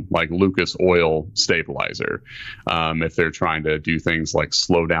like Lucas oil stabilizer if they're trying to do things like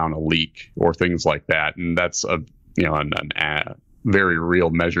slow down a leak or things like that. And that's an very real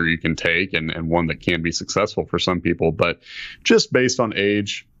measure you can take, and one that can be successful for some people. But just based on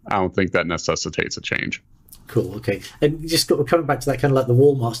age, I don't think that necessitates a change. Cool. Okay. And just coming back to that kind of like the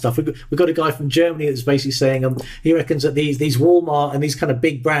Walmart stuff, we've got a guy from Germany that's basically saying he reckons that these Walmart and these kind of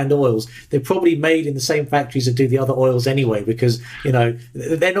big brand oils, they're probably made in the same factories that do the other oils anyway, because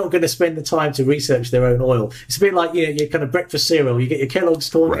they're not going to spend the time to research their own oil. It's a bit like your kind of breakfast cereal. You get your Kellogg's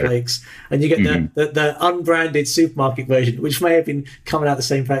cornflakes, and you get the unbranded supermarket version, which may have been coming out of the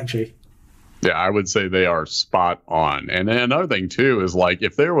same factory. Yeah, I would say they are spot on. And then another thing, too, is like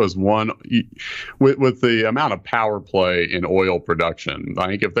if there was one with the amount of power play in oil production, I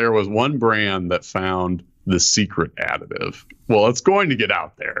think if there was one brand that found the secret additive, well, it's going to get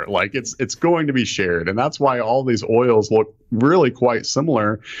out there. Like it's going to be shared. And that's why all these oils look really quite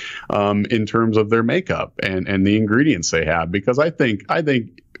similar in terms of their makeup and the ingredients they have, because I think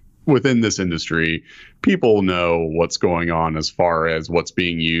within this industry, people know what's going on as far as what's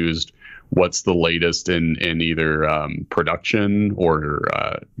being used, what's the latest in either production or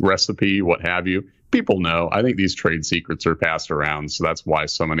recipe, what have you. People know. I think these trade secrets are passed around, so that's why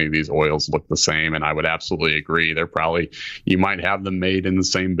so many of these oils look the same. And I would absolutely agree. You might have them made in the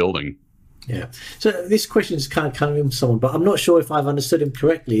same building. Yeah. So this question is kind of coming from someone, but I'm not sure if I've understood him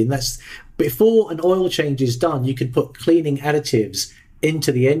correctly. And that's, before an oil change is done, you can put cleaning additives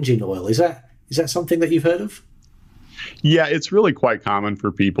into the engine oil. Is that something that you've heard of? Yeah, it's really quite common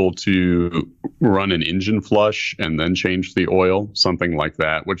for people to run an engine flush and then change the oil, something like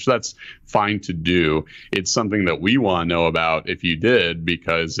that, which that's fine to do. It's something that we want to know about if you did,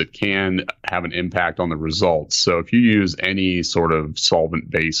 because it can have an impact on the results. So if you use any sort of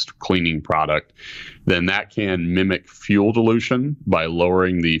solvent-based cleaning product, then that can mimic fuel dilution by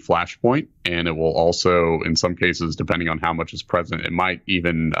lowering the flash point. And it will also, in some cases, depending on how much is present, it might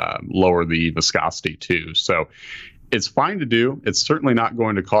even lower the viscosity too. So it's fine to do. It's certainly not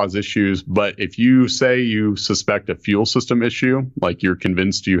going to cause issues. But if you say you suspect a fuel system issue, like you're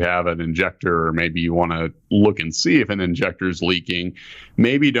convinced you have an injector, or maybe you want to look and see if an injector is leaking,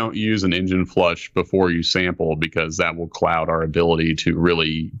 maybe don't use an engine flush before you sample, because that will cloud our ability to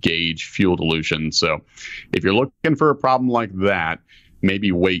really gauge fuel dilution. So if you're looking for a problem like that,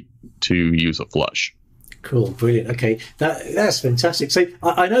 maybe wait to use a flush. Cool, brilliant. Okay, that's fantastic. So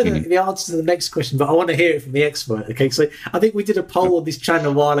I know the answer to the next question, but I want to hear it from the expert. Okay, so I think we did a poll on this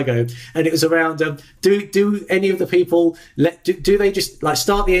channel a while ago, and it was around do any of the people do they just like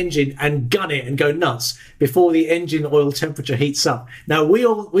start the engine and gun it and go nuts before the engine oil temperature heats up? Now we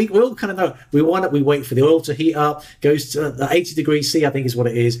all kind of know we wait for the oil to heat up, goes to 80 degrees C, I think is what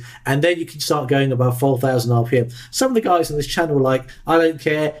it is, and then you can start going about 4,000 RPM. Some of the guys on this channel were like, I don't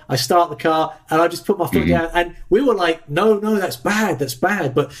care, I start the car and I just put my foot down, and we were like, no, that's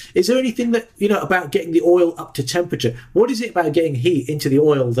bad. But is there anything that about getting the oil up to temperature? What is it about getting heat into the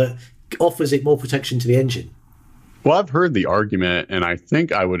oil that offers it more protection to the engine? Well, I've heard the argument, and I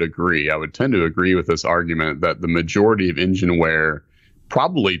think I would agree. I would tend to agree with this argument that the majority of engine wear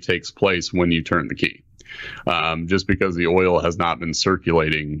probably takes place when you turn the key, just because the oil has not been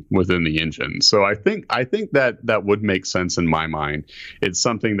circulating within the engine. So I think that would make sense in my mind. It's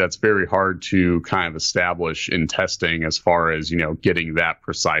something that's very hard to kind of establish in testing, as far as getting that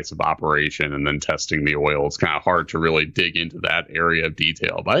precise of operation and then testing the oil. It's kind of hard to really dig into that area of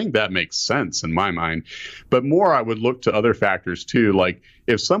detail. But I think that makes sense in my mind. But more, I would look to other factors too, like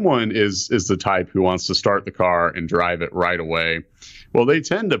if someone is the type who wants to start the car and drive it right away, well, they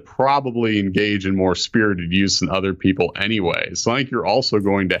tend to probably engage in more spirited use than other people anyway. So I think you're also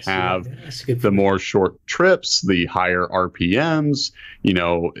going to have the more short trips, the higher RPMs.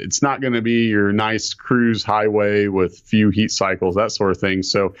 It's not going to be your nice cruise highway with few heat cycles, that sort of thing.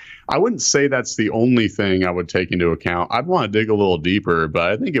 So I wouldn't say that's the only thing I would take into account. I'd want to dig a little deeper,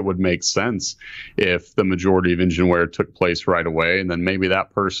 but I think it would make sense if the majority of engine wear took place right away. And then maybe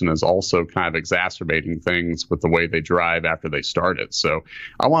that person is also kind of exacerbating things with the way they drive after they start it. So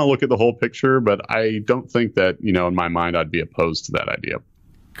I want to look at the whole picture, but I don't think that, in my mind, I'd be opposed to that idea.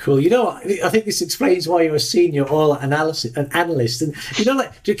 Cool. I think this explains why you're a senior oil analyst. And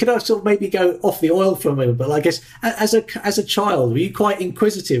can I sort of maybe go off the oil for a moment? But I guess as a child, were you quite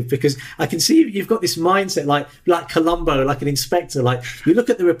inquisitive? Because I can see you've got this mindset, like Columbo, like an inspector. Like you look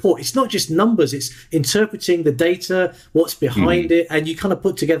at the report, it's not just numbers; it's interpreting the data, what's behind it, and you kind of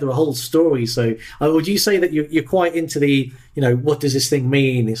put together a whole story. So would you say that you're quite into the, what does this thing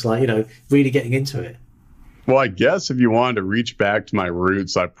mean? It's like, really getting into it. Well, I guess if you wanted to reach back to my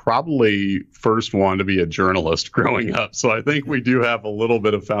roots, I probably first wanted to be a journalist growing up. So I think we do have a little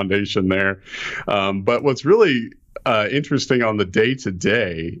bit of foundation there. But what's really interesting on the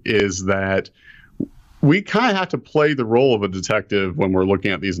day-to-day is that we kind of have to play the role of a detective when we're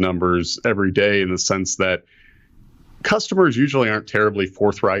looking at these numbers every day, in the sense that customers usually aren't terribly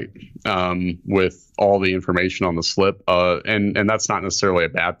forthright with all the information on the slip. And that's not necessarily a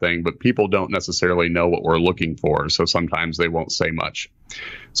bad thing, but people don't necessarily know what we're looking for. So sometimes they won't say much.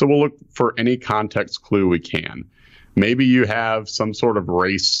 So we'll look for any context clue we can. Maybe you have some sort of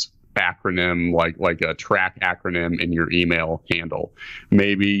race acronym, like a track acronym in your email handle.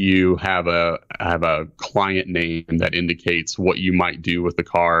 Maybe you have a client name that indicates what you might do with the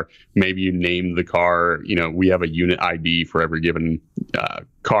car. Maybe you name the car. We have a unit ID for every given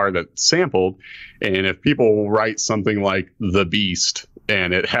car that's sampled. And if people write something like the Beast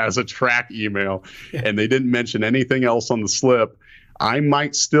and it has a track email and they didn't mention anything else on the slip, I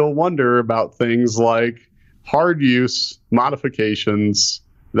might still wonder about things like hard use, modifications,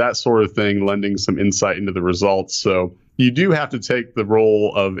 that sort of thing, lending some insight into the results. So you do have to take the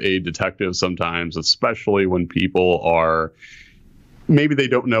role of a detective sometimes, especially when people are, maybe they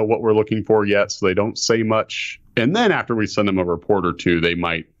don't know what we're looking for yet, so they don't say much. And then after we send them a report or two, they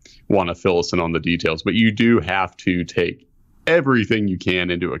might want to fill us in on the details. But you do have to take everything you can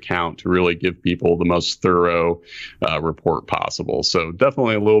into account to really give people the most thorough report possible. So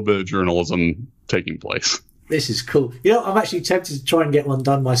definitely a little bit of journalism taking place. This is cool. I'm actually tempted to try and get one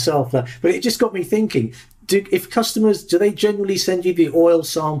done myself, but it just got me thinking, if customers, do they generally send you the oil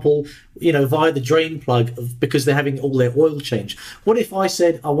sample, via the drain plug because they're having all their oil change? What if I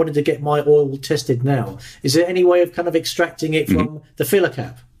said I wanted to get my oil tested now? Is there any way of kind of extracting it from the filler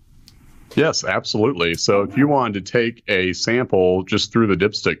cap? Yes, absolutely. So if you wanted to take a sample just through the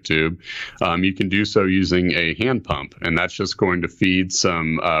dipstick tube, you can do so using a hand pump, and that's just going to feed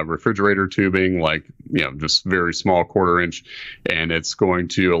some refrigerator tubing, like, just very small 1/4 inch, and it's going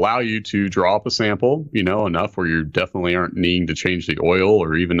to allow you to draw up a sample, enough where you definitely aren't needing to change the oil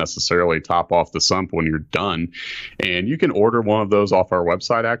or even necessarily top off the sump when you're done. And you can order one of those off our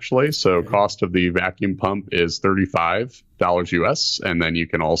website, actually. So cost of the vacuum pump is $35 US, and then you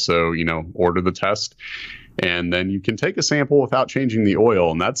can also, order the test, and then you can take a sample without changing the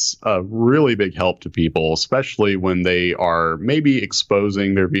oil. And that's a really big help to people, especially when they are maybe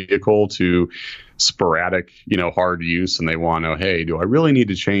exposing their vehicle to sporadic, hard use, and they want to know, hey, do I really need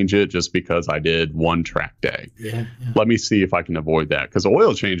to change it just because I did one track day? Yeah. Let me see if I can avoid that, because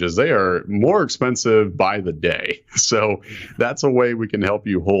oil changes, they are more expensive by the day. So that's a way we can help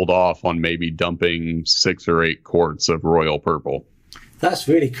you hold off on maybe dumping 6 or 8 quarts of Royal Purple. That's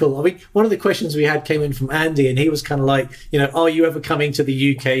really cool. I mean, one of the questions we had came in from Andy, and he was kind of like, are you ever coming to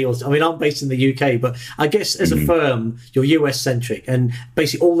the UK? I'm based in the UK, but I guess as a firm, you're US centric, and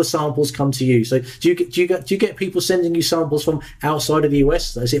basically all the samples come to you. So do you get people sending you samples from outside of the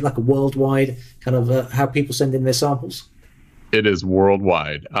US? Is it like a worldwide kind of how people send in their samples? It is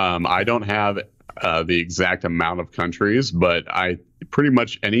worldwide. I don't have the exact amount of countries, but pretty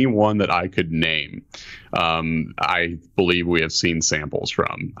much anyone that I could name, I believe we have seen samples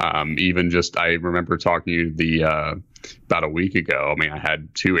from. Even just, I remember talking to you about a week ago. I had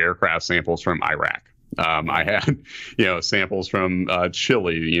 2 aircraft samples from Iraq. I had, samples from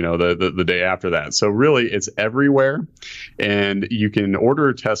Chile, the day after that. So really, it's everywhere. And you can order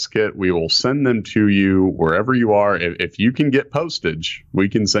a test kit. We will send them to you wherever you are. If you can get postage, we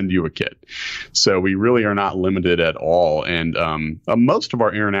can send you a kit. So we really are not limited at all. And most of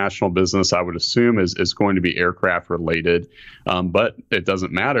our international business, I would assume, is going to be aircraft related. But it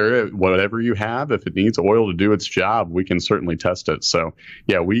doesn't matter. Whatever you have, if it needs oil to do its job, we can certainly test it. So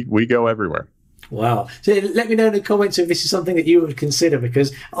yeah, we go everywhere. Wow. So let me know in the comments if this is something that you would consider,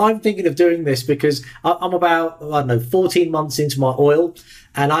 because I'm thinking of doing this because I'm about, 14 months into my oil,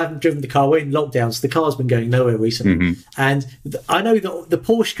 and I haven't driven the car. We're in lockdown, so the car's been going nowhere recently. And I know that the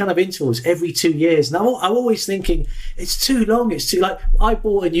Porsche kind of intervals every 2 years. Now, I'm always thinking, it's too long. It's too, I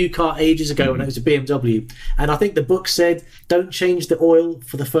bought a new car ages ago when it was a BMW. And I think the book said, don't change the oil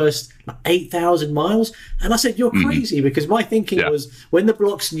for the first 8,000 miles. And I said, you're crazy, because my thinking was, when the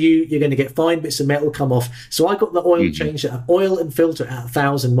block's new, you're going to get fine bits of metal come off. So I got the oil changed at oil and filter at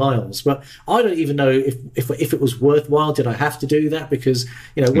 1,000 miles. But I don't even know if it was worthwhile. Did I have to do that? Because,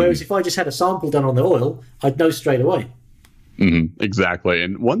 whereas if I just had a sample done on the oil, I'd know straight away. Exactly.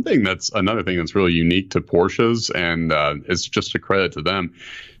 And another thing that's really unique to Porsches, and it's just a credit to them,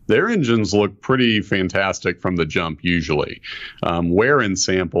 their engines look pretty fantastic from the jump usually. Wear-in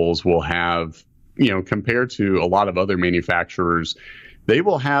samples will have, compared to a lot of other manufacturers, they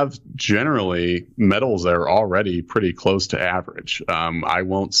will have generally metals that are already pretty close to average. I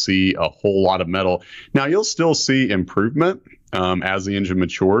won't see a whole lot of metal. Now, you'll still see improvement. as the engine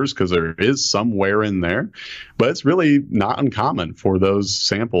matures, because there is some wear in there. But it's really not uncommon for those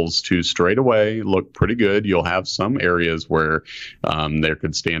samples to straight away look pretty good. You'll have some areas where there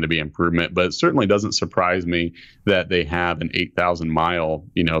could stand to be improvement, but it certainly doesn't surprise me that they have an 8,000 mile,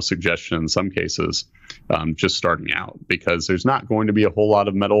 suggestion in some cases, just starting out, because there's not going to be a whole lot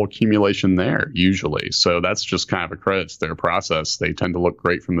of metal accumulation there usually. So that's just kind of a credit to their process. They tend to look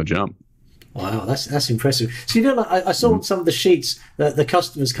great from the jump. Wow, that's impressive. So, like, I saw on some of the sheets that the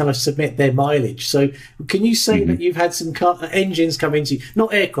customers kind of submit their mileage. So can you say that you've had some engines come into,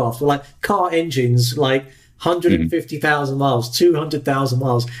 not aircraft, but like car engines, like 150,000 miles, 200,000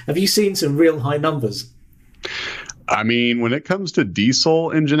 miles? Have you seen some real high numbers? I mean, when it comes to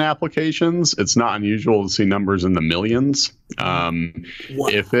diesel engine applications, it's not unusual to see numbers in the millions. Wow.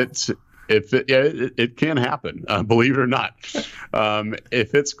 It can happen, believe it or not.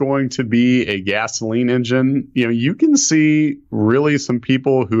 If it's going to be a gasoline engine, you can see really some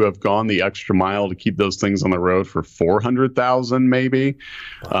people who have gone the extra mile to keep those things on the road for 400,000, maybe.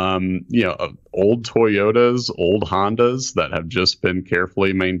 Wow. Old Toyotas, old Hondas that have just been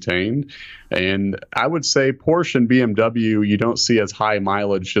carefully maintained. And I would say Porsche and BMW, you don't see as high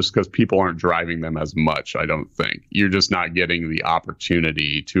mileage just because people aren't driving them as much, I don't think. You're just not getting the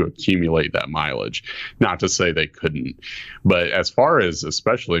opportunity to accumulate that mileage. Not to say they couldn't. But as far as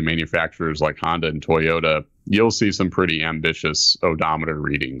especially manufacturers like Honda and Toyota, you'll see some pretty ambitious odometer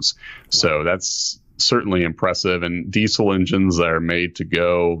readings. So that's certainly impressive. And diesel engines that are made to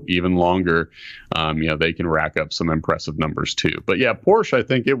go even longer, they can rack up some impressive numbers too. But yeah, Porsche, I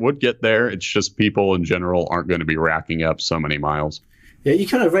think it would get there. It's just people in general aren't going to be racking up so many miles. Yeah, you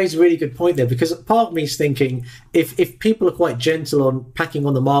kind of raised a really good point there, because part of me is thinking if people are quite gentle on packing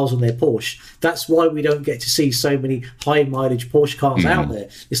on the miles on their Porsche, that's why we don't get to see so many high mileage Porsche cars out there.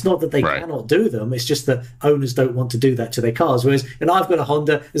 It's not that they cannot do them, it's just that owners don't want to do that to their cars. Whereas, and I've got a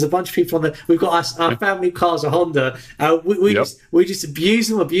Honda, there's a bunch of people on there, we've got our family cars are Honda, we just abuse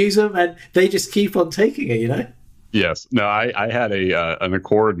them, and they just keep on taking it, Yes. No, I had an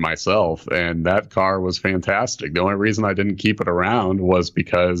Accord myself, and that car was fantastic. The only reason I didn't keep it around was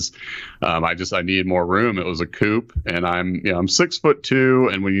because I needed more room. It was a coupe, and I'm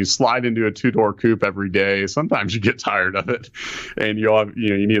 6'2", and when you slide into a 2-door coupe every day, sometimes you get tired of it, and you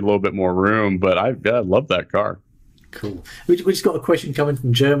need a little bit more room. But I love that car. Cool. We just got a question coming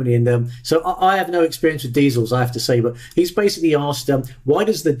from Germany, and so I have no experience with diesels, I have to say, but he's basically asked, why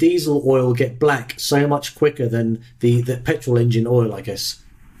does the diesel oil get black so much quicker than the petrol engine oil, I guess?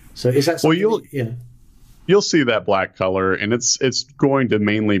 So is that something? Well, you'll see that black color, and it's going to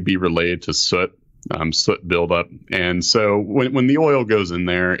mainly be related to soot buildup. And so when the oil goes in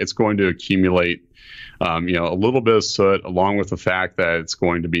there, it's going to accumulate a little bit of soot, along with the fact that it's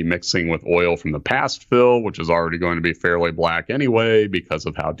going to be mixing with oil from the past fill, which is already going to be fairly black anyway because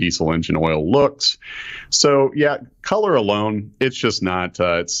of how diesel engine oil looks. So yeah, color alone, it's just not,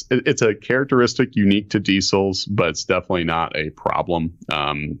 it's a characteristic unique to diesels, but it's definitely not a problem.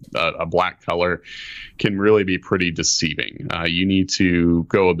 A black color can really be pretty deceiving. You need to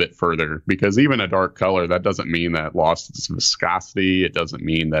go a bit further, because even a dark color, that doesn't mean that it lost its viscosity. It doesn't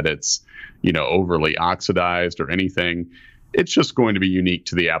mean that it's overly oxidized or anything. It's just going to be unique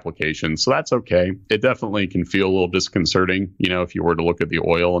to the application. So that's okay. It definitely can feel a little disconcerting, if you were to look at the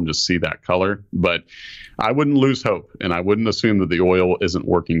oil and just see that color. But I wouldn't lose hope, and I wouldn't assume that the oil isn't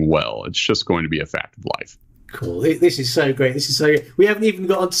working well. It's just going to be a fact of life. Cool. This is so great. We haven't even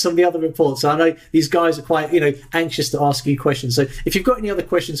got onto some of the other reports. I know these guys are quite, anxious to ask you questions. So if you've got any other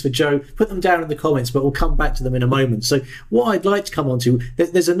questions for Joe, put them down in the comments, but we'll come back to them in a moment. So what I'd like to come on to,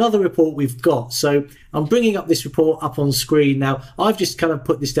 there's another report we've got. So I'm bringing up this report up on screen now. I've just kind of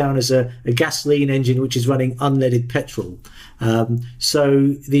put this down as a gasoline engine, which is running unleaded petrol. So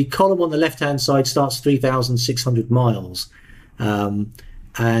the column on the left-hand side starts 3,600 miles.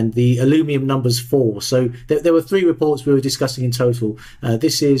 And the aluminum number's 4. So there were 3 reports we were discussing in total.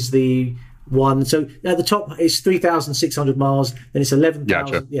 This is the one. So at the top is 3,600 miles, then it's 11,000.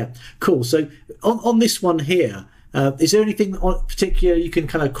 Gotcha. Yeah, cool. So on this one here, is there anything particular you can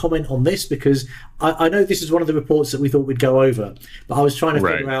kind of comment on this? Because I know this is one of the reports that we thought we'd go over, but I was trying to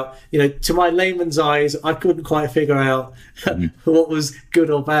figure out, to my layman's eyes, I couldn't quite figure out what was good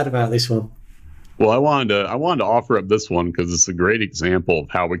or bad about this one. Well, I wanted to offer up this one because it's a great example of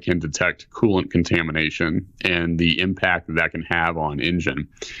how we can detect coolant contamination and the impact that can have on engine.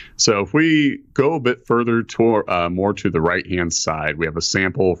 So if we go a bit further more to the right-hand side, we have a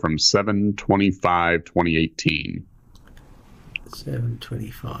sample from 7/25/2018.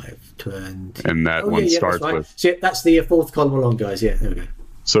 7/25/20. And that one starts with... So that's the 4th column along, guys. Yeah, there we go.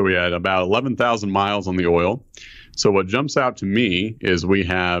 So we had about 11,000 miles on the oil. So what jumps out to me is we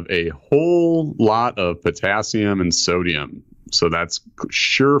have a whole lot of potassium and sodium. So that's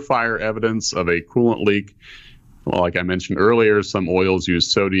surefire evidence of a coolant leak. Well, like I mentioned earlier, some oils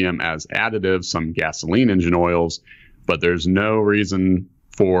use sodium as additive, some gasoline engine oils, but there's no reason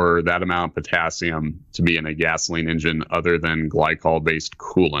for that amount of potassium to be in a gasoline engine other than glycol-based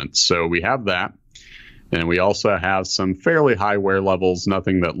coolant. So we have that. And we also have some fairly high wear levels,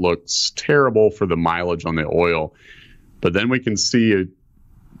 nothing that looks terrible for the mileage on the oil. But then we can see a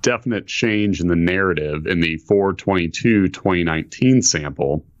definite change in the narrative in the 4/22/2019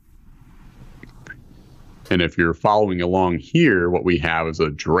 sample. And if you're following along here, what we have is a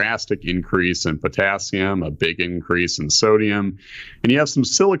drastic increase in potassium, a big increase in sodium, and you have some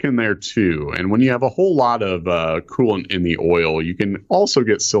silicon there too. And when you have a whole lot of coolant in the oil, you can also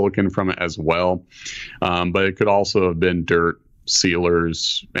get silicon from it as well. But it could also have been dirt,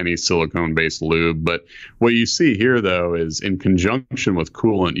 sealers, any silicone-based lube. But what you see here, though, is in conjunction with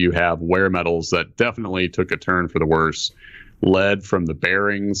coolant, you have wear metals that definitely took a turn for the worse. Lead from the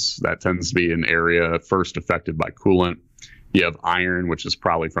bearings, that tends to be an area first affected by coolant. You have iron, which is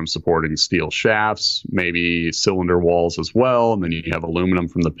probably from supporting steel shafts, maybe cylinder walls as well. And then you have aluminum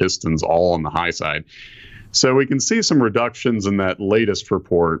from the pistons, all on the high side. So we can see some reductions in that latest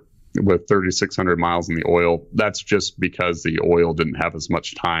report with 3,600 miles in the oil. That's just because the oil didn't have as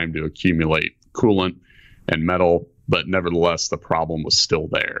much time to accumulate coolant and metal. But nevertheless, the problem was still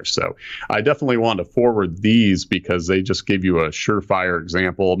there. So I definitely want to forward these because they just give you a surefire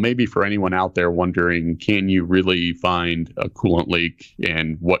example. Maybe for anyone out there wondering, can you really find a coolant leak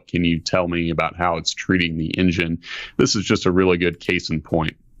and what can you tell me about how it's treating the engine? This is just a really good case in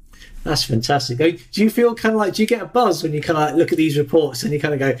point. That's fantastic. Do you feel kind of like, do you get a buzz when you kind of like look at these reports and you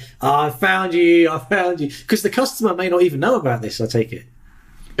kind of go, oh, I found you. Because the customer may not even know about this, I take it.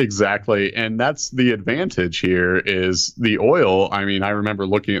 Exactly. And that's the advantage here is the oil. I mean, I remember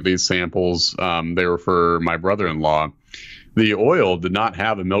looking at these samples. They were for my brother-in-law. The oil did not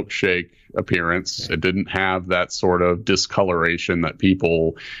have a milkshake appearance. It didn't have that sort of discoloration that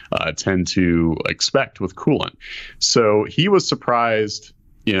people tend to expect with coolant. So he was surprised.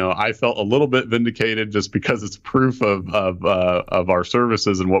 You know, I felt a little bit vindicated just because it's proof of our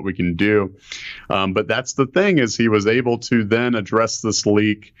services and what we can do. But that's the thing is he was able to then address this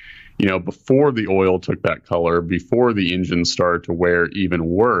leak, you know, before the oil took that color, before the engine started to wear even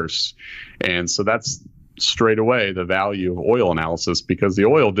worse. And so that's straight away the value of oil analysis because the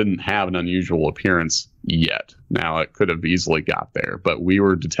oil didn't have an unusual appearance yet. Now it could have easily got there, but we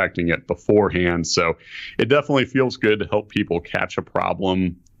were detecting it beforehand. So it definitely feels good to help people catch a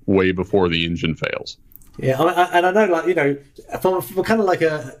problem way before the engine fails. Yeah, and I know, like, you know, from kind of like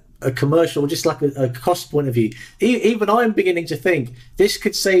a commercial, just like a cost point of view, even I'm beginning to think this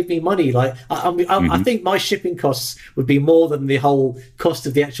could save me money. Like, I think my shipping costs would be more than the whole cost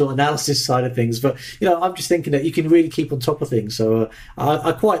of the actual analysis side of things. But, you know, I'm just thinking that you can really keep on top of things. So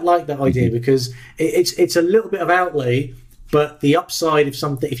I quite like that idea because it's a little bit of outlay, but the upside of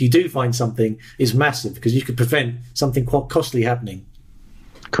something, if you do find something, is massive because you could prevent something quite costly happening.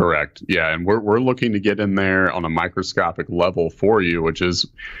 Correct. Yeah. And we're looking to get in there on a microscopic level for you, which is,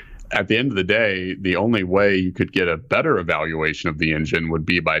 at the end of the day, the only way you could get a better evaluation of the engine would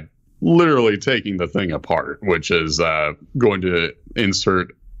be by literally taking the thing apart, which is going to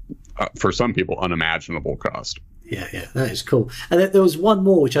insert, for some people, unimaginable cost. Yeah, that is cool. And then there was one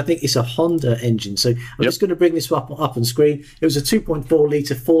more, which I think is a Honda engine. So I'm just going to bring this up on screen. It was a 2.4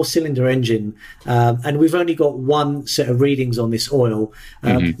 litre 4-cylinder engine, and we've only got one set of readings on this oil.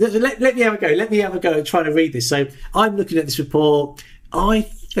 Let me have a go. Let me have a go at trying to read this. So I'm looking at this report. I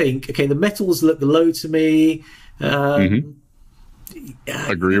think, okay, the metals look low to me.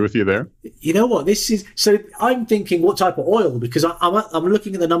 Agree with you there. You know what this is? So I'm thinking what type of oil, because I'm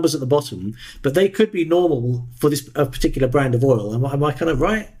looking at the numbers at the bottom, but they could be normal for this particular brand of oil. Am I kind of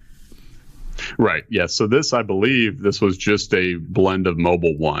right? Right. Yeah. So this, I believe this was just a blend of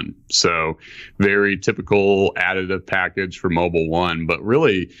Mobil 1. So very typical additive package for Mobil 1. But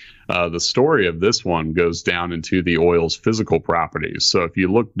really, the story of this one goes down into the oil's physical properties. So if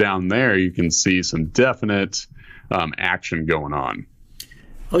you look down there, you can see some definite action going on.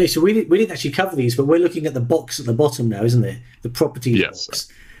 Okay, so we didn't actually cover these, but we're looking at the box at the bottom now, isn't it? The properties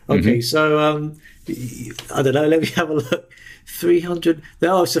box. Okay, so I don't know. Let me have a look. 300.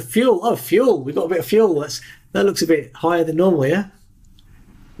 Oh, it's a fuel. Oh, fuel. We've got a bit of fuel. That looks a bit higher than normal, yeah?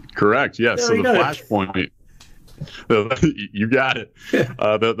 Correct. Yes. So the flash point. You got it.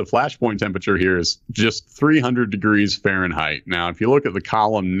 The flash point temperature here is just 300 degrees Fahrenheit. Now, if you look at the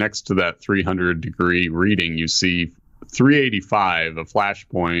column next to that 300 degree reading, you see 385. A flash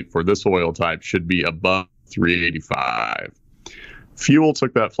point for this oil type should be above 385. Fuel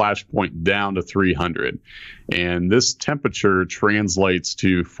took that flash point down to 300. And this temperature translates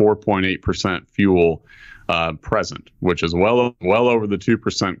to 4.8% fuel present, which is well over the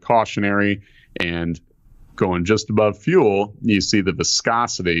 2% cautionary. And going just above fuel, you see the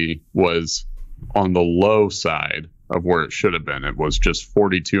viscosity was on the low side of where it should have been. It was just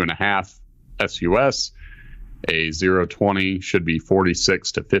 42.5 SUS. A 0-20 should be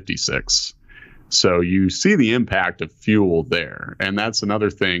 46 to 56. So you see the impact of fuel there. And that's another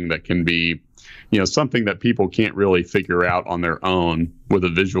thing that can be, something that people can't really figure out on their own with a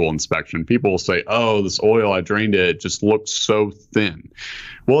visual inspection. People will say, oh, this oil, I drained it, it just looks so thin.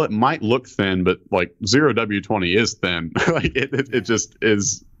 Well, it might look thin, but like 0W20 is thin. Like it just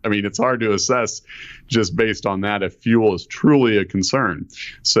is. I mean, it's hard to assess just based on that if fuel is truly a concern.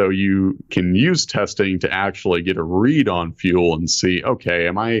 So you can use testing to actually get a read on fuel and see, okay,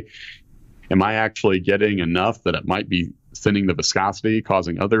 am I actually getting enough that it might be thinning the viscosity,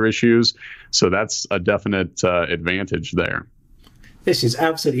 causing other issues? So that's a definite advantage there. This is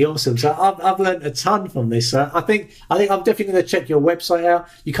absolutely awesome. So I've learned a ton from this. I think I'm definitely going to check your website out.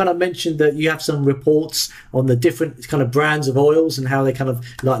 You kind of mentioned that you have some reports on the different kind of brands of oils and how they kind of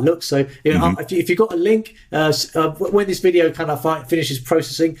like look. So if you've got a link, when this video kind of finishes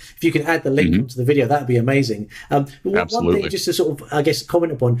processing, if you can add the link onto the video, that'd be amazing. One thing just to sort of, I guess,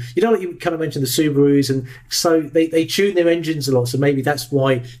 comment upon, you kind of mentioned the Subarus, and so they tune their engines a lot. So maybe that's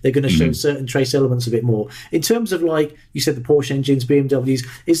why they're going to show certain trace elements a bit more. In terms of, like you said, the Porsche engines, BMWs,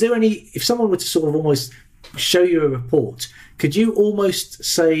 is there any, if someone were to sort of almost show you a report, could you almost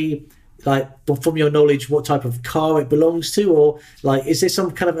say, like, from your knowledge, what type of car it belongs to? Or like, is there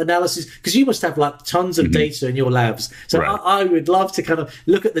some kind of analysis? Because you must have like tons of data in your labs. So right. I would love to kind of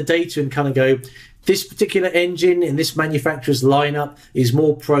look at the data and kind of go, this particular engine in this manufacturer's lineup is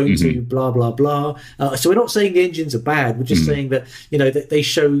more prone to blah, blah, blah. So we're not saying the engines are bad. We're just saying that, that they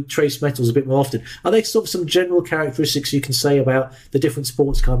show trace metals a bit more often. Are there sort of some general characteristics you can say about the different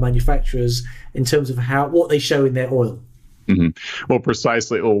sports car manufacturers in terms of what they show in their oil? Well,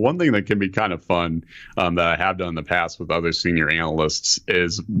 precisely. Well, one thing that can be kind of fun that I have done in the past with other senior analysts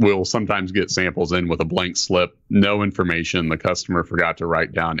is we'll sometimes get samples in with a blank slip, no information. The customer forgot to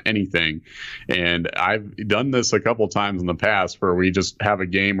write down anything. And I've done this a couple times in the past where we just have a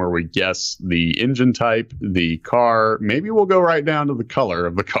game where we guess the engine type, the car, maybe we'll go right down to the color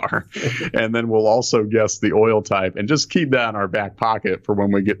of the car. And then we'll also guess the oil type and just keep that in our back pocket for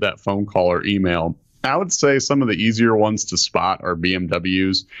when we get that phone call or email. I would say some of the easier ones to spot are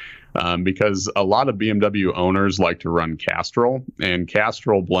BMWs because a lot of BMW owners like to run Castrol, and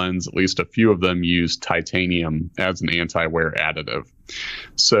Castrol blends, at least a few of them, use titanium as an anti-wear additive.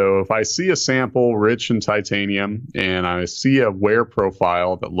 So if I see a sample rich in titanium and I see a wear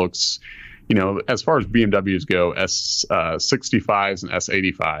profile that looks, as far as BMWs go, S65s and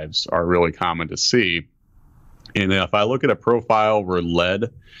S85s are really common to see. And if I look at a profile where lead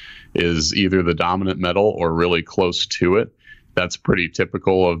is either the dominant metal or really close to it, that's pretty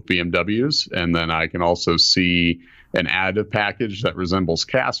typical of BMWs. And then I can also see an additive package that resembles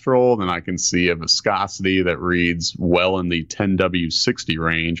Castrol. Then I can see a viscosity that reads well in the 10W60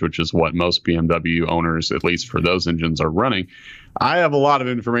 range, which is what most BMW owners, at least for those engines, are running. I have a lot of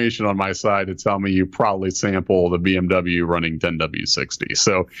information on my side to tell me you probably sample the BMW running 10W60.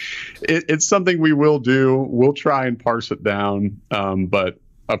 So it's something we will do. We'll try and parse it down, but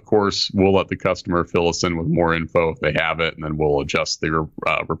of course, we'll let the customer fill us in with more info if they have it, and then we'll adjust the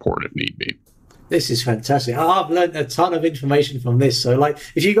report if need be. This is fantastic. I've learned a ton of information from this. So, like,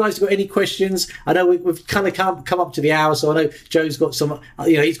 if you guys got any questions, I know we've kind of come up to the hour, so I know Joe's got some,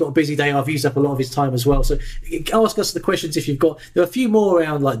 he's got a busy day. I've used up a lot of his time as well. So ask us the questions if you've got. There are a few more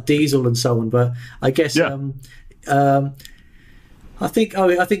around, like diesel and so on, but I guess... Yeah. I think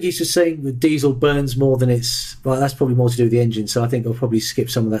he's just saying that diesel burns more than it's. Well, that's probably more to do with the engine. So I think I'll probably skip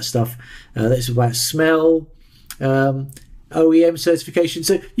some of that stuff. That's about smell, OEM certification.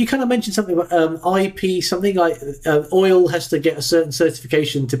 So you kind of mentioned something about IP, something like oil has to get a certain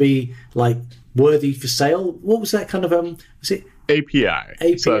certification to be like worthy for sale. What was that kind of? Was it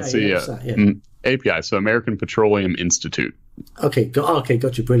API? So that's the API. So American Petroleum Institute. Okay,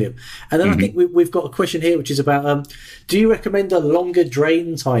 got you, brilliant. And then I think we've got a question here, which is about, do you recommend a longer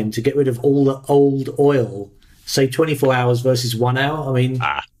drain time to get rid of all the old oil, say 24 hours versus 1 hour? I mean...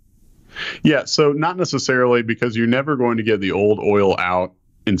 Yeah, so not necessarily, because you're never going to get the old oil out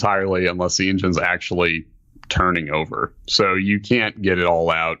entirely unless the engine's actually turning over. So you can't get it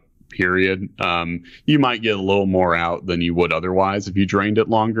all out, period. You might get a little more out than you would otherwise if you drained it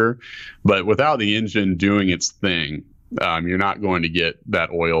longer. But without the engine doing its thing, You're not going to get that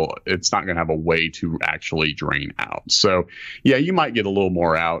oil. It's not going to have a way to actually drain out. So yeah, you might get a little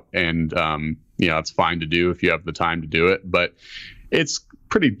more out, and it's fine to do if you have the time to do it, but it's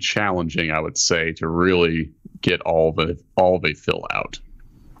pretty challenging, I would say, to really get all the fill out.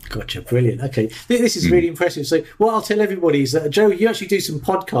 Gotcha, brilliant. Okay, this is really impressive. So what I'll tell everybody is that, Joe, you actually do some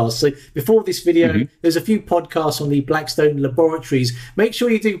podcasts. So before this video, there's a few podcasts on the Blackstone Laboratories. Make sure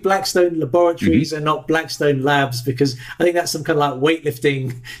you do Blackstone Laboratories and not Blackstone Labs, because I think that's some kind of like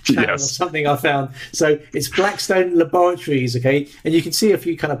weightlifting channel or something I found. So it's Blackstone Laboratories, okay? And you can see a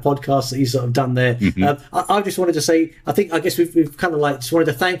few kind of podcasts that you've sort of done there. I just wanted to say, I guess we've kind of like just wanted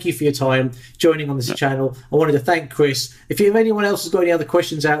to thank you for your time joining on this channel. I wanted to thank Chris. If anyone else has got any other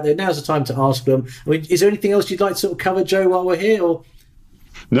questions out there, now's the time to ask them. I mean, is there anything else you'd like to sort of cover, Joe, while we're here? Or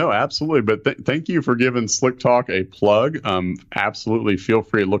No, absolutely. But thank you for giving Slick Talk a plug. Absolutely feel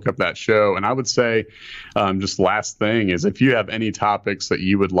free to look up that show. And I would say just last thing is, if you have any topics that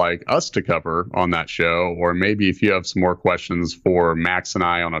you would like us to cover on that show, or maybe if you have some more questions for Max and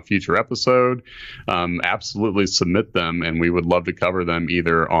I on a future episode, absolutely submit them. And we would love to cover them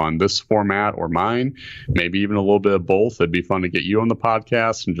either on this format or mine, maybe even a little bit of both. It'd be fun to get you on the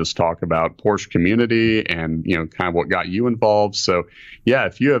podcast and just talk about Porsche community and, kind of what got you involved. So yeah,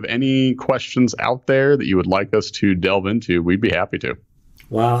 if you have any questions out there that you would like us to delve into, we'd be happy to.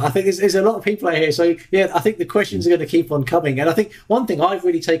 Wow, I think there's a lot of people out here. So, yeah, I think the questions are going to keep on coming. And I think one thing I've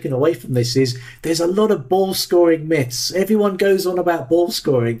really taken away from this is there's a lot of ball scoring myths. Everyone goes on about ball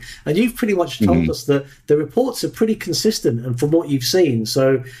scoring. And you've pretty much told us that the reports are pretty consistent and from what you've seen.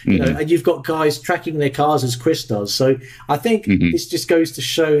 So, and you've got guys tracking their cars as Chris does. So I think this just goes to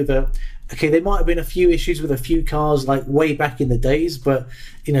show that, okay, there might have been a few issues with a few cars like way back in the days, but,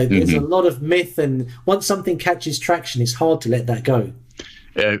 there's a lot of myth. And once something catches traction, it's hard to let that go.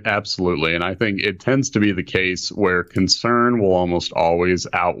 Absolutely. And I think it tends to be the case where concern will almost always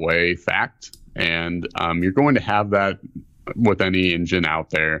outweigh fact. And you're going to have that with any engine out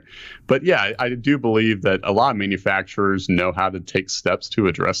there. But yeah, I do believe that a lot of manufacturers know how to take steps to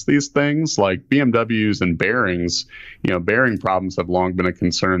address these things, like BMWs and bearings. Bearing problems have long been a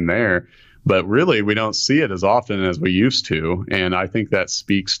concern there. But really, we don't see it as often as we used to. And I think that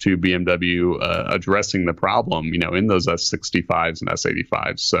speaks to BMW addressing the problem, in those S65s and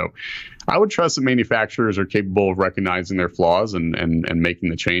S85s. So I would trust that manufacturers are capable of recognizing their flaws and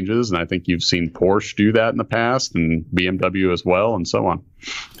making the changes. And I think you've seen Porsche do that in the past, and BMW as well, and so on.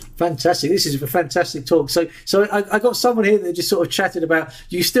 Fantastic. This is a fantastic talk. So I got someone here that just sort of chatted about,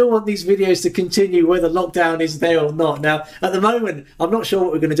 you still want these videos to continue whether lockdown is there or not. Now, at the moment, I'm not sure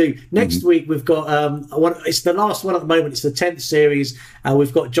what we're going to do. Next week, we've got, it's the last one at the moment. It's the 10th series.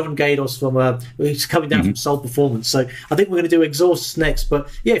 We've got John Gados he's coming down from Soul Performance. So I think we're going to do exhausts next.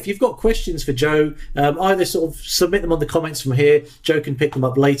 But yeah, if you've got questions for Joe, either sort of submit them on the comments from here. Joe can pick them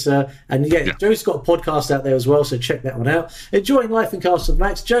up later. And yeah, Joe's got a podcast out there as well, so check that one out. Enjoying Life and Cars with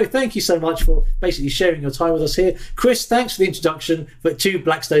Max. Joe, thank you so much for basically sharing your time with us here. Chris, thanks for the introduction to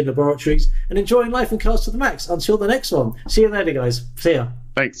Blackstone Laboratories, and enjoying Life and Cars to the Max. Until the next one. See you later, guys. See ya.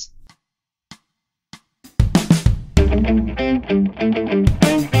 Thanks.